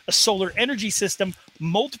propane, a solar energy system,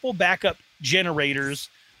 multiple backup generators,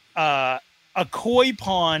 a koi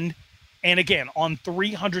pond, and again, on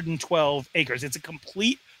 312 acres. It's a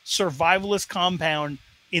complete survivalist compound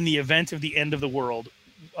in the event of the end of the world.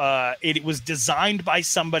 It was designed by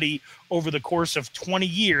somebody over the course of 20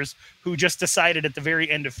 years who just decided at the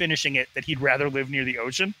very end of finishing it that he'd rather live near the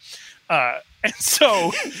ocean. And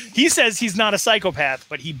so he says he's not a psychopath,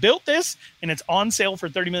 but he built this and it's on sale for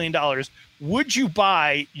 $30 million. Would you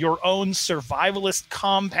buy your own survivalist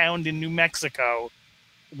compound in New Mexico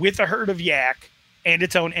with a herd of yak and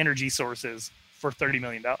its own energy sources for $30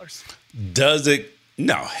 million? Does it?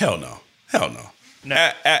 No, hell no. Hell no. No.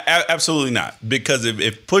 Absolutely not. Because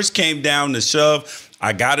if push came down to shove,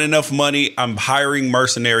 I got enough money, I'm hiring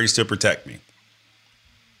mercenaries to protect me.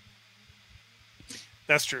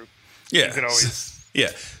 That's true. Yeah. You could always.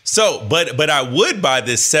 Yeah. So, but I would buy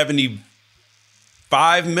this $75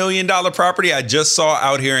 million property I just saw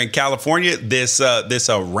out here in California. This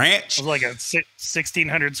ranch. It was like a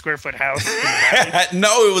 1,600 square foot house.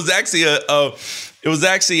 No, it was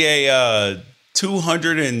actually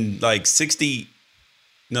 260.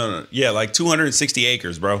 No. Yeah, like 260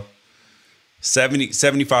 acres, bro.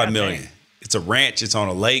 75 million. It's a ranch. It's on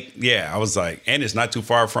a lake. Yeah, I was like, and it's not too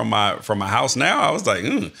far from my house now. I was like,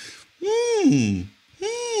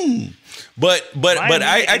 But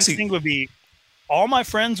I actually think would be all my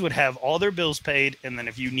friends would have all their bills paid, and then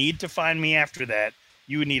if you need to find me after that,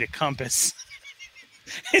 you would need a compass.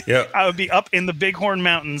 Yeah, I would be up in the Bighorn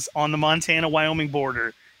Mountains on the Montana-Wyoming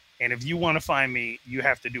border, and if you want to find me, you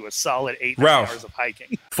have to do a solid 8 hours of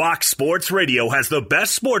hiking. Fox Sports Radio has the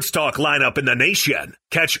best sports talk lineup in the nation.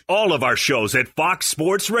 Catch all of our shows at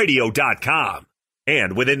foxsportsradio.com.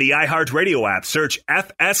 And within the iHeartRadio app, search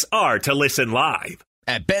FSR to listen live.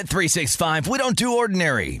 At Bet365, we don't do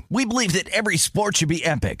ordinary. We believe that every sport should be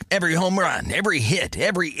epic. Every home run, every hit,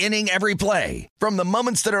 every inning, every play. From the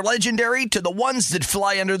moments that are legendary to the ones that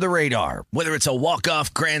fly under the radar. Whether it's a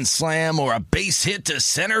walk-off grand slam or a base hit to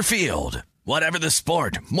center field. Whatever the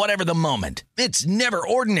sport, whatever the moment. It's never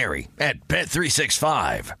ordinary at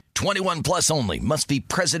Bet365. 21 plus only. Must be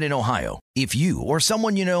present in Ohio. If you or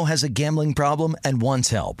someone you know has a gambling problem and wants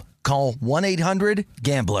help, call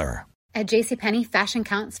 1-800-GAMBLER. At JCPenney, fashion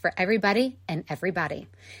counts for everybody and everybody.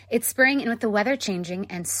 It's spring, and with the weather changing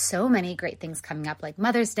and so many great things coming up like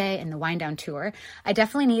Mother's Day and the Wind Down Tour, I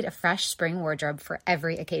definitely need a fresh spring wardrobe for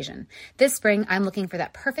every occasion. This spring, I'm looking for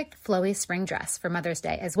that perfect flowy spring dress for Mother's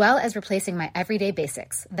Day, as well as replacing my everyday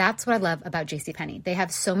basics. That's what I love about JCPenney. They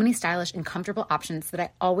have so many stylish and comfortable options that I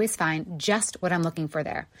always find just what I'm looking for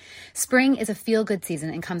there. Spring is a feel-good season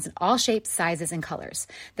and comes in all shapes, sizes, and colors.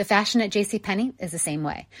 The fashion at JCPenney is the same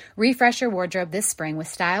way. Refresh your wardrobe this spring with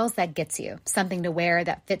styles that gets you, something to wear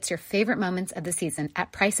that fits your favorite moments of the season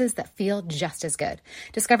at prices that feel just as good.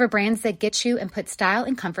 Discover brands that get you and put style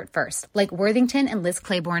and comfort first, like Worthington and Liz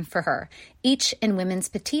Claiborne for her, each in women's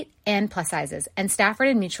petite and plus sizes, and Stafford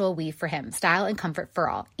and Mutual Weave for him, style and comfort for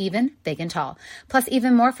all, even big and tall. Plus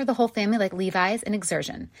even more for the whole family like Levi's and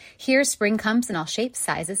Exertion. Here, spring comes in all shapes,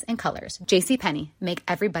 sizes, and colors. JCPenney, make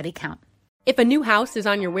everybody count. If a new house is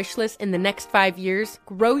on your wish list in the next 5 years,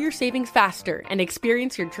 grow your savings faster and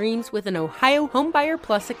experience your dreams with an Ohio Homebuyer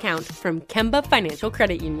Plus account from Kemba Financial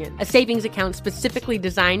Credit Union. A savings account specifically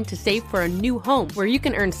designed to save for a new home where you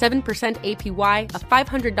can earn 7% APY,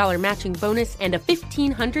 a $500 matching bonus, and a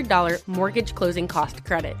 $1,500 mortgage closing cost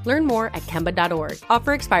credit. Learn more at Kemba.org.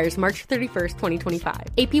 Offer expires March 31st, 2025.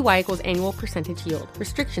 APY equals annual percentage yield.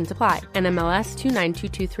 Restrictions apply. NMLS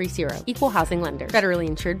 292230. Equal housing lender. Federally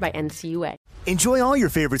insured by NCUA. Enjoy all your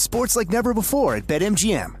favorite sports like never before at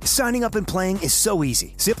BetMGM. Signing up and playing is so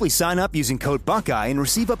easy. Simply sign up using code Buckeye and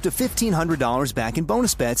receive up to $1,500 back in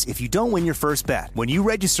bonus bets if you don't win your first bet. When you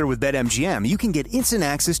register with BetMGM, you can get instant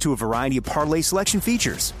access to a variety of parlay selection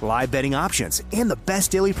features, live betting options, and the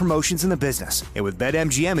best daily promotions in the business. And with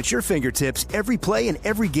BetMGM at your fingertips, every play and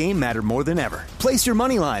every game matter more than ever. Place your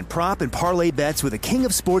moneyline, prop, and parlay bets with the king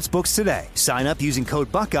of sportsbooks today. Sign up using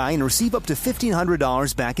code Buckeye and receive up to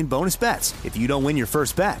 $1,500 back in bonus bets if you don't win your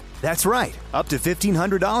first bet. That's right, up to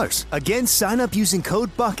 $1,500. Again, sign up using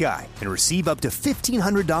code Buckeye and receive up to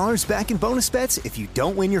 $1,500 back in bonus bets if you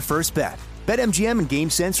don't win your first bet. BetMGM and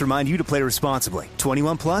GameSense remind you to play responsibly.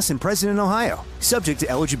 21 plus and present in Ohio. Subject to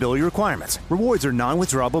eligibility requirements. Rewards are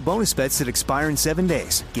non-withdrawable bonus bets that expire in 7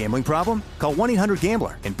 days. Gambling problem? Call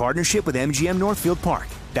 1-800-GAMBLER in partnership with MGM Northfield Park.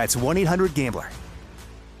 That's 1-800-GAMBLER.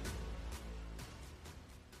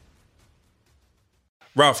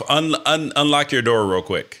 Ralph, unlock your door real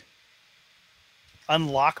quick.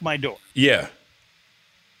 Unlock my door? Yeah.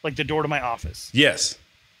 Like the door to my office? Yes.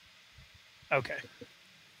 Okay.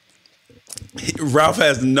 Ralph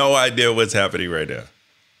has no idea what's happening right now.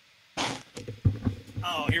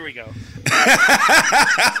 Oh, here we go.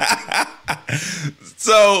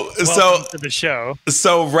 Welcome to the show.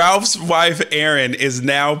 So Ralph's wife, Erin, is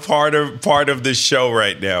now part of the show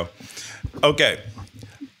right now. Okay.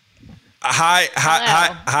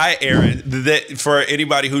 Hi, Erin. For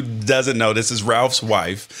anybody who doesn't know, this is Ralph's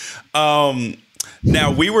wife.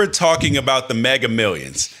 Now, we were talking about the Mega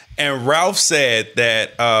Millions, and Ralph said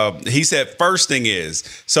that he said first thing is,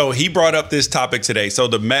 so he brought up this topic today. So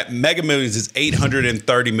the Mega Millions is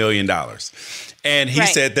 $830 million, and he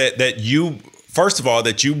said that you, first of all,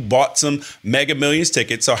 that you bought some Mega Millions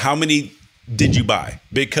tickets. So how many did you buy?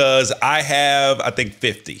 Because I have, I think,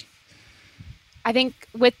 50. I think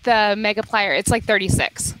with the Megaplier, it's like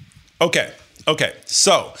 36. Okay.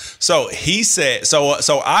 So he said, so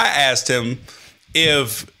I asked him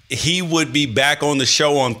if he would be back on the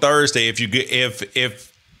show on Thursday if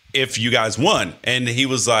you guys won, and he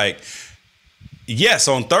was like, yes,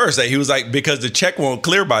 on Thursday. He was like, because the check won't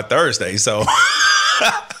clear by Thursday. So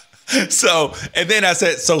So, and then I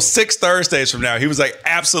said, so 6 Thursdays from now. He was like,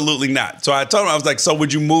 absolutely not. So I told him, I was like, so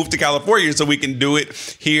would you move to California so we can do it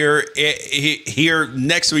here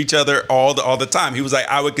next to each other all the time? He was like,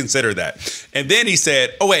 I would consider that. And then he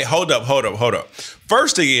said, oh, wait, hold up.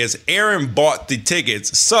 First thing is Aaron bought the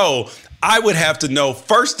tickets. So I would have to know,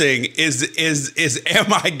 first thing is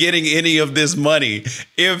am I getting any of this money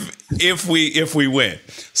if we win?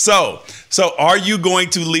 So are you going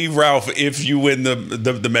to leave Ralph if you win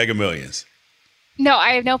the Mega Millions? No,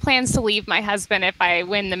 I have no plans to leave my husband if I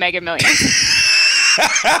win the Mega Millions.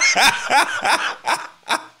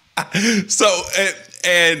 So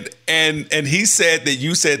and he said that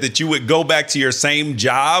you said that you would go back to your same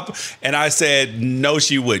job, and I said no,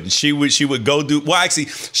 she wouldn't. She would go do, well, actually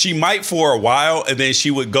she might for a while, and then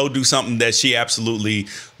she would go do something that she absolutely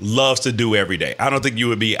loves to do every day. I don't think you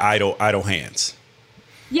would be idle hands.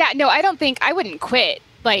 Yeah, no, I wouldn't quit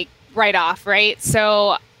like right off, right?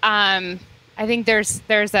 So I think there's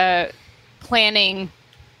a planning.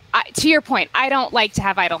 To your point, I don't like to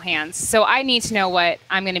have idle hands. So I need to know what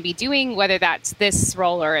I'm going to be doing, whether that's this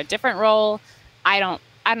role or a different role. I don't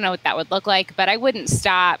know what that would look like, but I wouldn't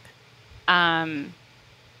stop. I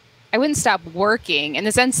wouldn't stop working in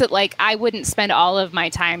the sense that like I wouldn't spend all of my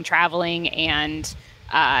time traveling and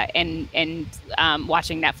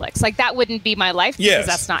watching Netflix. Like that wouldn't be my life because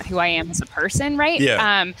that's not who I am as a person, right?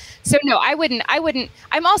 Yeah. So no, I wouldn't.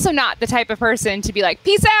 I'm also not the type of person to be like,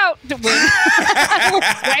 peace out,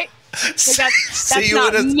 right? Like that's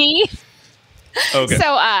not me. Okay.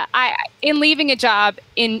 So in leaving a job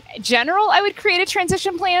in general, I would create a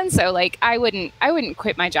transition plan. So like I wouldn't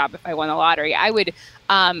quit my job if I won the lottery. I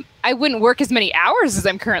wouldn't work as many hours as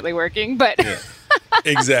I'm currently working, but yeah.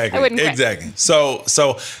 Exactly. So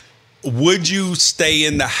would you stay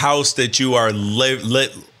in the house that you are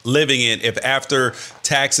living in if after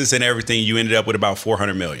taxes and everything you ended up with about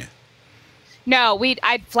 $400 million? No,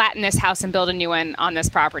 I'd flatten this house and build a new one on this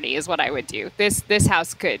property is what I would do. This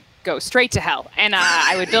house could go straight to hell, and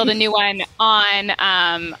I would build a new one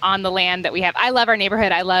on the land that we have. I love our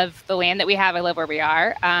neighborhood. I love the land that we have. I love where we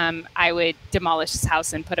are. I would demolish this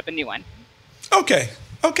house and put up a new one. Okay.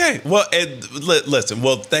 Well, listen.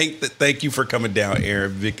 Well, thank you for coming down,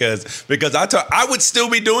 Aaron, because I would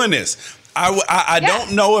still be doing this. I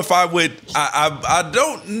don't know if I would. I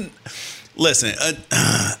don't. Listen,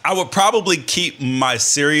 I would probably keep my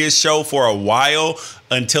serious show for a while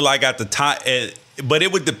until I got the time. But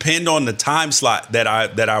it would depend on the time slot that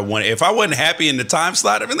I wanted. If I wasn't happy in the time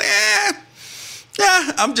slot, I'd be like,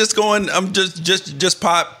 I'm just podcasting,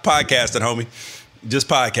 homie. Just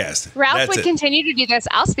podcasting. Ralph would continue to do this.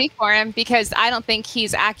 I'll speak for him because I don't think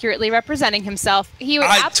he's accurately representing himself. He would.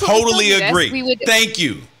 I totally agree. Thank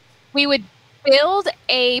you. We would build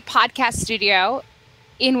a podcast studio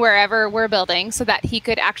in wherever we're building so that he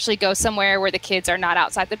could actually go somewhere where the kids are not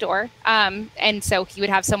outside the door. And so he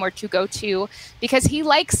would have somewhere to go to because he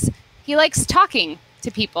likes talking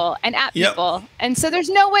to people and at people. And so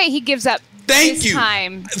there's no way he gives up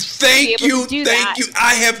time. Thank you.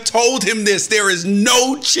 I have told him this. There is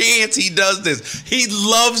no chance he does this. He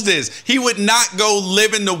loves this. He would not go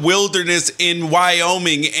live in the wilderness in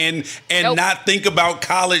Wyoming and not think about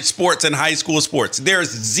college sports and high school sports. There's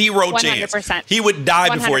 0 chance. 100%. He would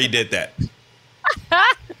die before he did that. All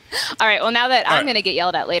right. Well, now that I'm going to get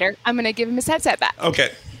yelled at later, I'm going to give him his headset back.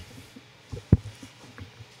 Okay.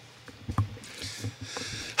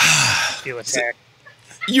 Feel attacked.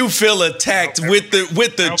 You feel attacked with the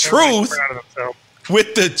truth.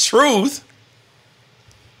 With the truth.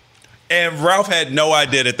 And Ralph had no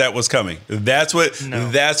idea that was coming. That's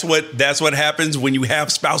what happens when you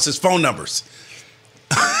have spouses' phone numbers.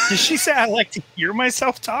 Did she say I like to hear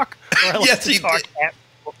myself talk? Or I like to talk at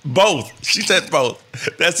people? Both. She said both.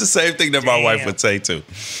 That's the same thing that my wife would say too.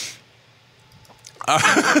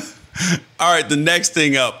 All right, the next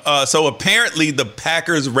thing up. So apparently the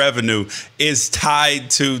Packers' revenue is tied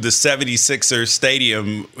to the 76ers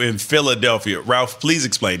stadium in Philadelphia. Ralph, please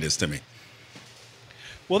explain this to me.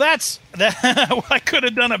 Well, I could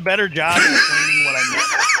have done a better job explaining what I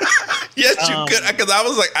meant. Yes, you could, because I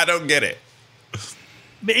was like, I don't get it.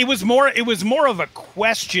 It was more of a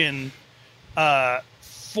question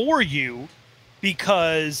for you,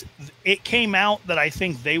 because it came out that I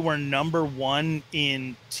think they were number 1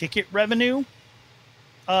 in ticket revenue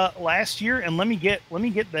last year, and let me get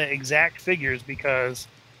the exact figures because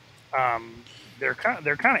they're kind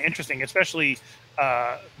of interesting, especially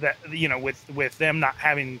that with them not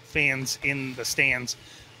having fans in the stands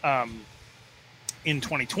in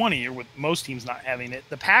 2020, or with most teams not having it.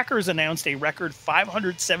 The Packers announced a record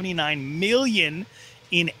 $579 million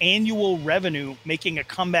in annual revenue, making a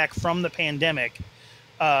comeback from the pandemic.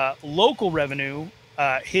 local revenue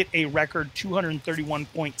hit a record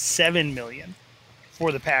 $231.7 million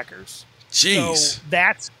for the Packers. Jeez. So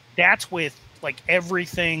that's with like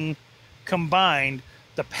everything combined.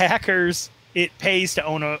 The Packers, it pays to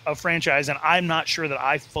own a franchise, and I'm not sure that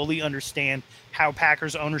I fully understand how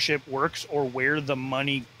Packers ownership works or where the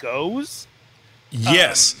money goes.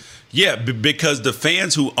 Yes. Because the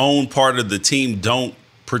fans who own part of the team don't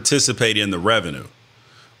participate in the revenue,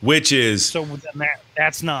 which is... So then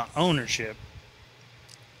that's not ownership.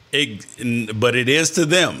 But it is to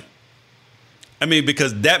them. I mean,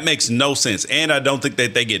 because that makes no sense. And I don't think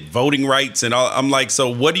that they get voting rights and all. I'm like, so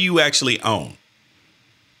what do you actually own?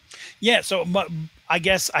 Yeah, so but I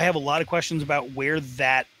guess I have a lot of questions about where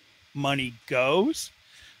that money goes.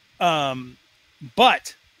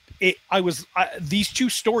 But these two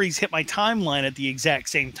stories hit my timeline at the exact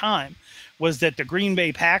same time. Was that the Green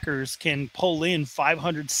Bay Packers can pull in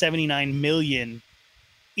 $579 million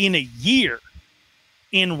in a year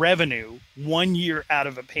in revenue 1 year out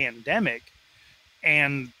of a pandemic.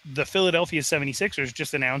 And the Philadelphia 76ers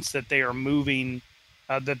just announced that they are moving,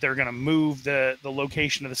 that they're going to move the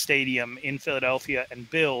location of the stadium in Philadelphia and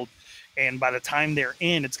build. And by the time they're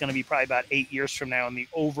in, it's going to be probably about 8 years from now. And the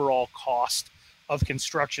overall cost of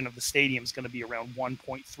construction of the stadium is going to be around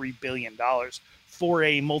 $1.3 billion for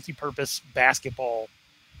a multi-purpose basketball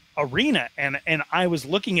arena. And I was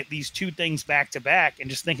looking at these two things back to back and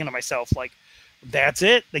just thinking to myself, like, that's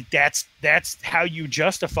it. Like that's how you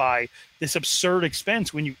justify this absurd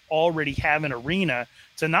expense when you already have an arena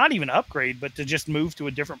to not even upgrade, but to just move to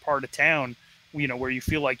a different part of town, you know, where you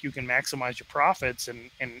feel like you can maximize your profits and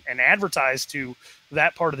advertise to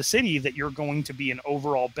that part of the city that you're going to be an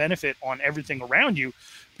overall benefit on everything around you,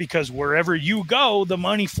 because wherever you go, the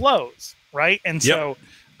money flows. Right. And so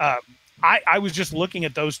I was just looking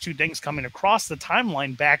at those two things coming across the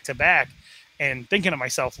timeline back to back and thinking to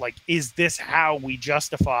myself, like, is this how we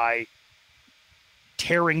justify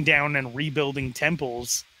tearing down and rebuilding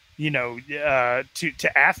temples, you know,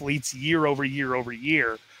 to athletes year over year over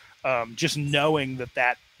year, just knowing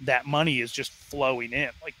that money is just flowing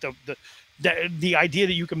in. Like the idea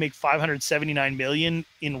that you can make $579 million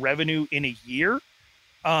in revenue in a year,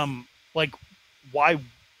 like why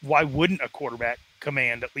wouldn't a quarterback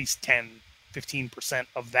command at least 10-15%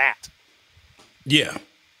 of that? Yeah.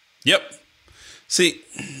 Yep. See,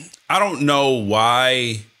 I don't know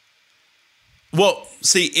why. Well,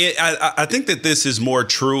 see, I think that this is more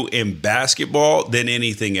true in basketball than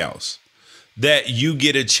anything else. That you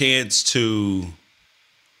get a chance to,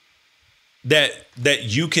 that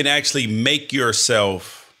you can actually make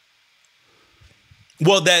yourself,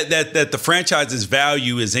 well, that the franchise's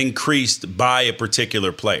value is increased by a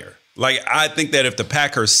particular player. Like, I think that if the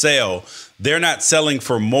Packers sell, they're not selling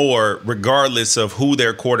for more regardless of who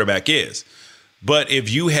their quarterback is. But if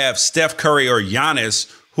you have Steph Curry or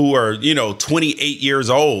Giannis, who are, 28 years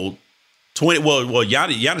old,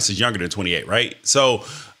 Giannis is younger than 28, right? So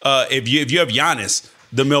if you have Giannis,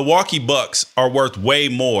 the Milwaukee Bucks are worth way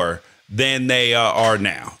more than they are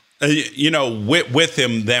now, with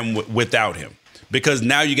him than without him. Because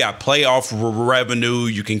now you got playoff revenue.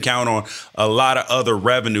 You can count on a lot of other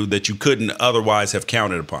revenue that you couldn't otherwise have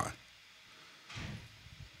counted upon.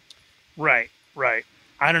 Right.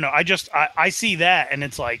 I don't know. I see that, and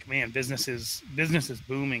it's like, man, business is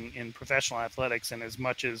booming in professional athletics, and as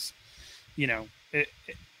much as, it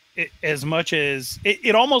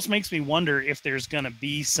almost makes me wonder if there's going to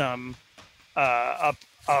be some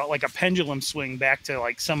like a pendulum swing back to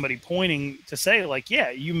like somebody pointing to say, like,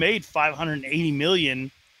 yeah, you made $580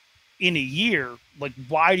 million in a year. Like,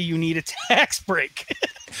 why do you need a tax break?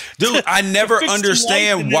 Dude, I never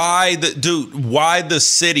understand why the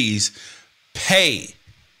cities pay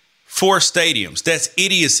for stadiums. That's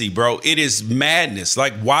idiocy, bro. It is madness.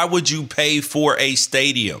 Like, why would you pay for a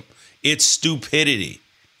stadium? It's stupidity.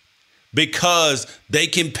 Because they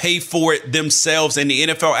can pay for it themselves, and the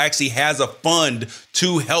NFL actually has a fund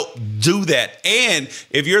to help do that. And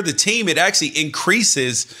if you're the team, it actually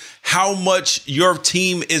increases how much your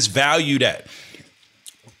team is valued at.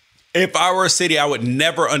 If I were a city, I would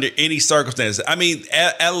never, under any circumstances. I mean,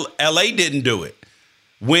 LA didn't do it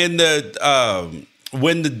when the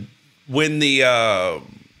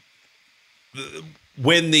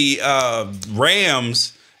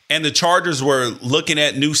Rams and the Chargers were looking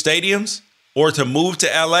at new stadiums or to move to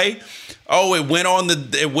LA. Oh, it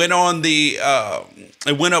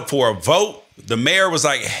went up for a vote. The mayor was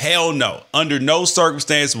like, hell no. Under no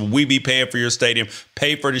circumstance will we be paying for your stadium.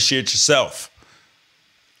 Pay for the shit yourself.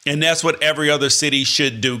 And that's what every other city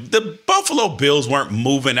should do. The Buffalo Bills weren't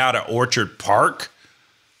moving out of Orchard Park.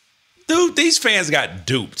 Dude, these fans got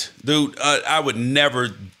duped. Dude, I would never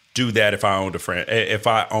do that if I owned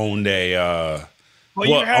owned a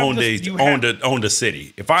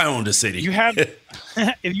city. If I owned a city. You have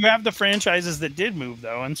if you have the franchises that did move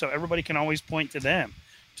though, and so everybody can always point to them,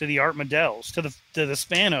 to the Art Modells, to the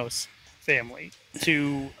Spanos family,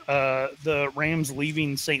 to the Rams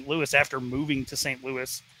leaving St. Louis after moving to St.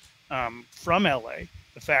 Louis from LA.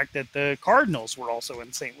 The fact that the Cardinals were also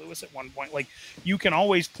in St. Louis at one point. Like, you can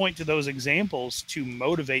always point to those examples to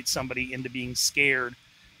motivate somebody into being scared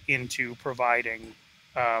into providing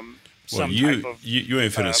some type of you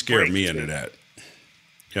ain't finna scare me into that.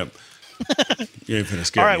 Yep. You ain't finna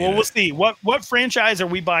scare me. All right, well, we'll see. What franchise are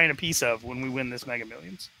we buying a piece of when we win this Mega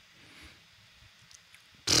Millions?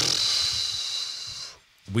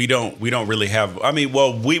 We don't really have. I mean,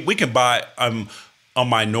 well, we can buy a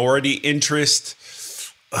minority interest.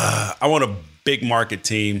 I want a big market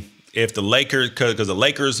team. If the Lakers, because the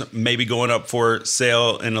Lakers may be going up for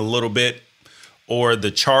sale in a little bit, or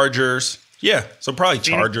the Chargers. Yeah, so probably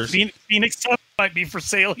Chargers. Phoenix Suns might be for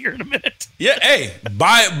sale here in a minute. Yeah, hey,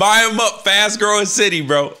 buy them up, fast growing city,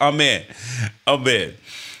 bro. I'm in. All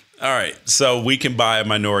right, so we can buy a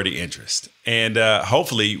minority interest, and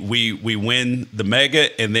hopefully we win the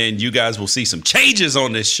Mega, and then you guys will see some changes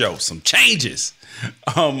on this show. Some changes.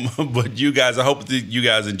 But you guys, I hope that you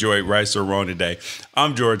guys enjoyed Rice or Wrong today.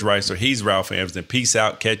 I'm George Ricer. He's Ralph Amsden. Peace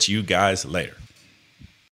out. Catch you guys later.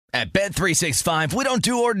 At Bet365, we don't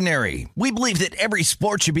do ordinary. We believe that every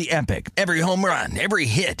sport should be epic. Every home run, every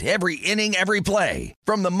hit, every inning, every play.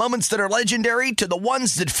 From the moments that are legendary to the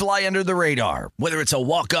ones that fly under the radar. Whether it's a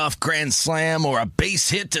walk-off grand slam or a base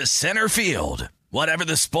hit to center field. Whatever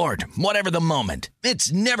the sport, whatever the moment,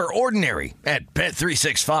 it's never ordinary at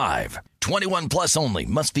Bet365. 21 plus only.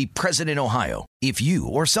 Must be present in Ohio. If you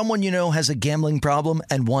or someone you know has a gambling problem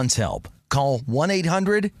and wants help, call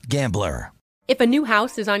 1-800-GAMBLER. If a new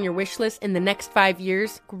house is on your wish list in the next 5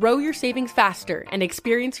 years, grow your savings faster and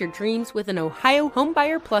experience your dreams with an Ohio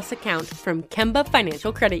Homebuyer Plus account from Kemba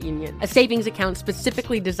Financial Credit Union. A savings account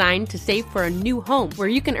specifically designed to save for a new home, where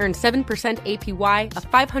you can earn 7% APY, a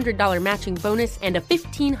 $500 matching bonus, and a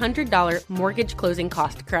 $1,500 mortgage closing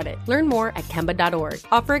cost credit. Learn more at Kemba.org.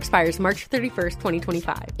 Offer expires March 31st,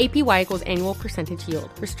 2025. APY equals annual percentage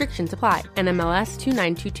yield. Restrictions apply. NMLS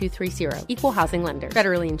 292230. Equal housing lender.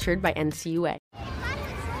 Federally insured by NCUA.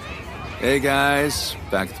 Hey guys,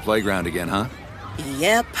 back at the playground again, huh?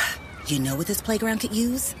 Yep. You know what this playground could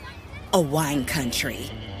use? A wine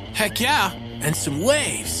country. Heck yeah, and some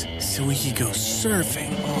waves so we could go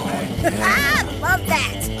surfing. Oh, yeah. Love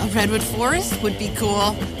that. A redwood forest would be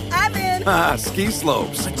cool. I'm in. Ski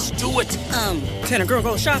slopes. Let's do it. Can a girl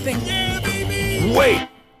go shopping? Yeah, baby. Wait.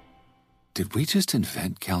 Did we just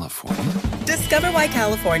invent California? Discover why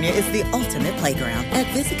California is the ultimate playground at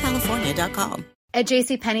visitcalifornia.com. At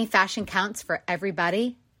JCPenney, fashion counts for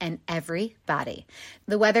everybody and everybody.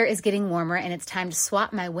 The weather is getting warmer, and it's time to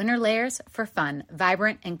swap my winter layers for fun,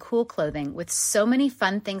 vibrant, and cool clothing. With so many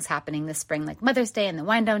fun things happening this spring, like Mother's Day and the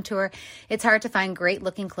Wind Down Tour, it's hard to find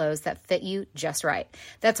great-looking clothes that fit you just right.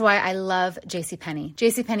 That's why I love JCPenney.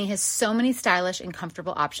 JCPenney has so many stylish and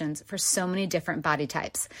comfortable options for so many different body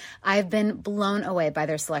types. I've been blown away by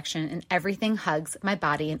their selection, and everything hugs my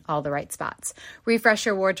body in all the right spots. Refresh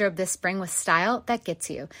your wardrobe this spring with style that gets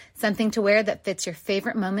you. Something to wear that fits your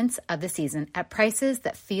favorite moments of the season at prices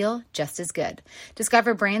that feel just as good.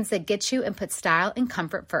 Discover brands that get you and put style and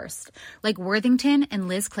comfort first, like Worthington and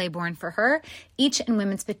Liz Claiborne for her, each in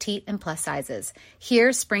women's petite and plus sizes.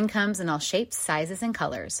 Here, spring comes in all shapes, sizes, and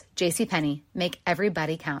colors. JCPenney, make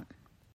everybody count.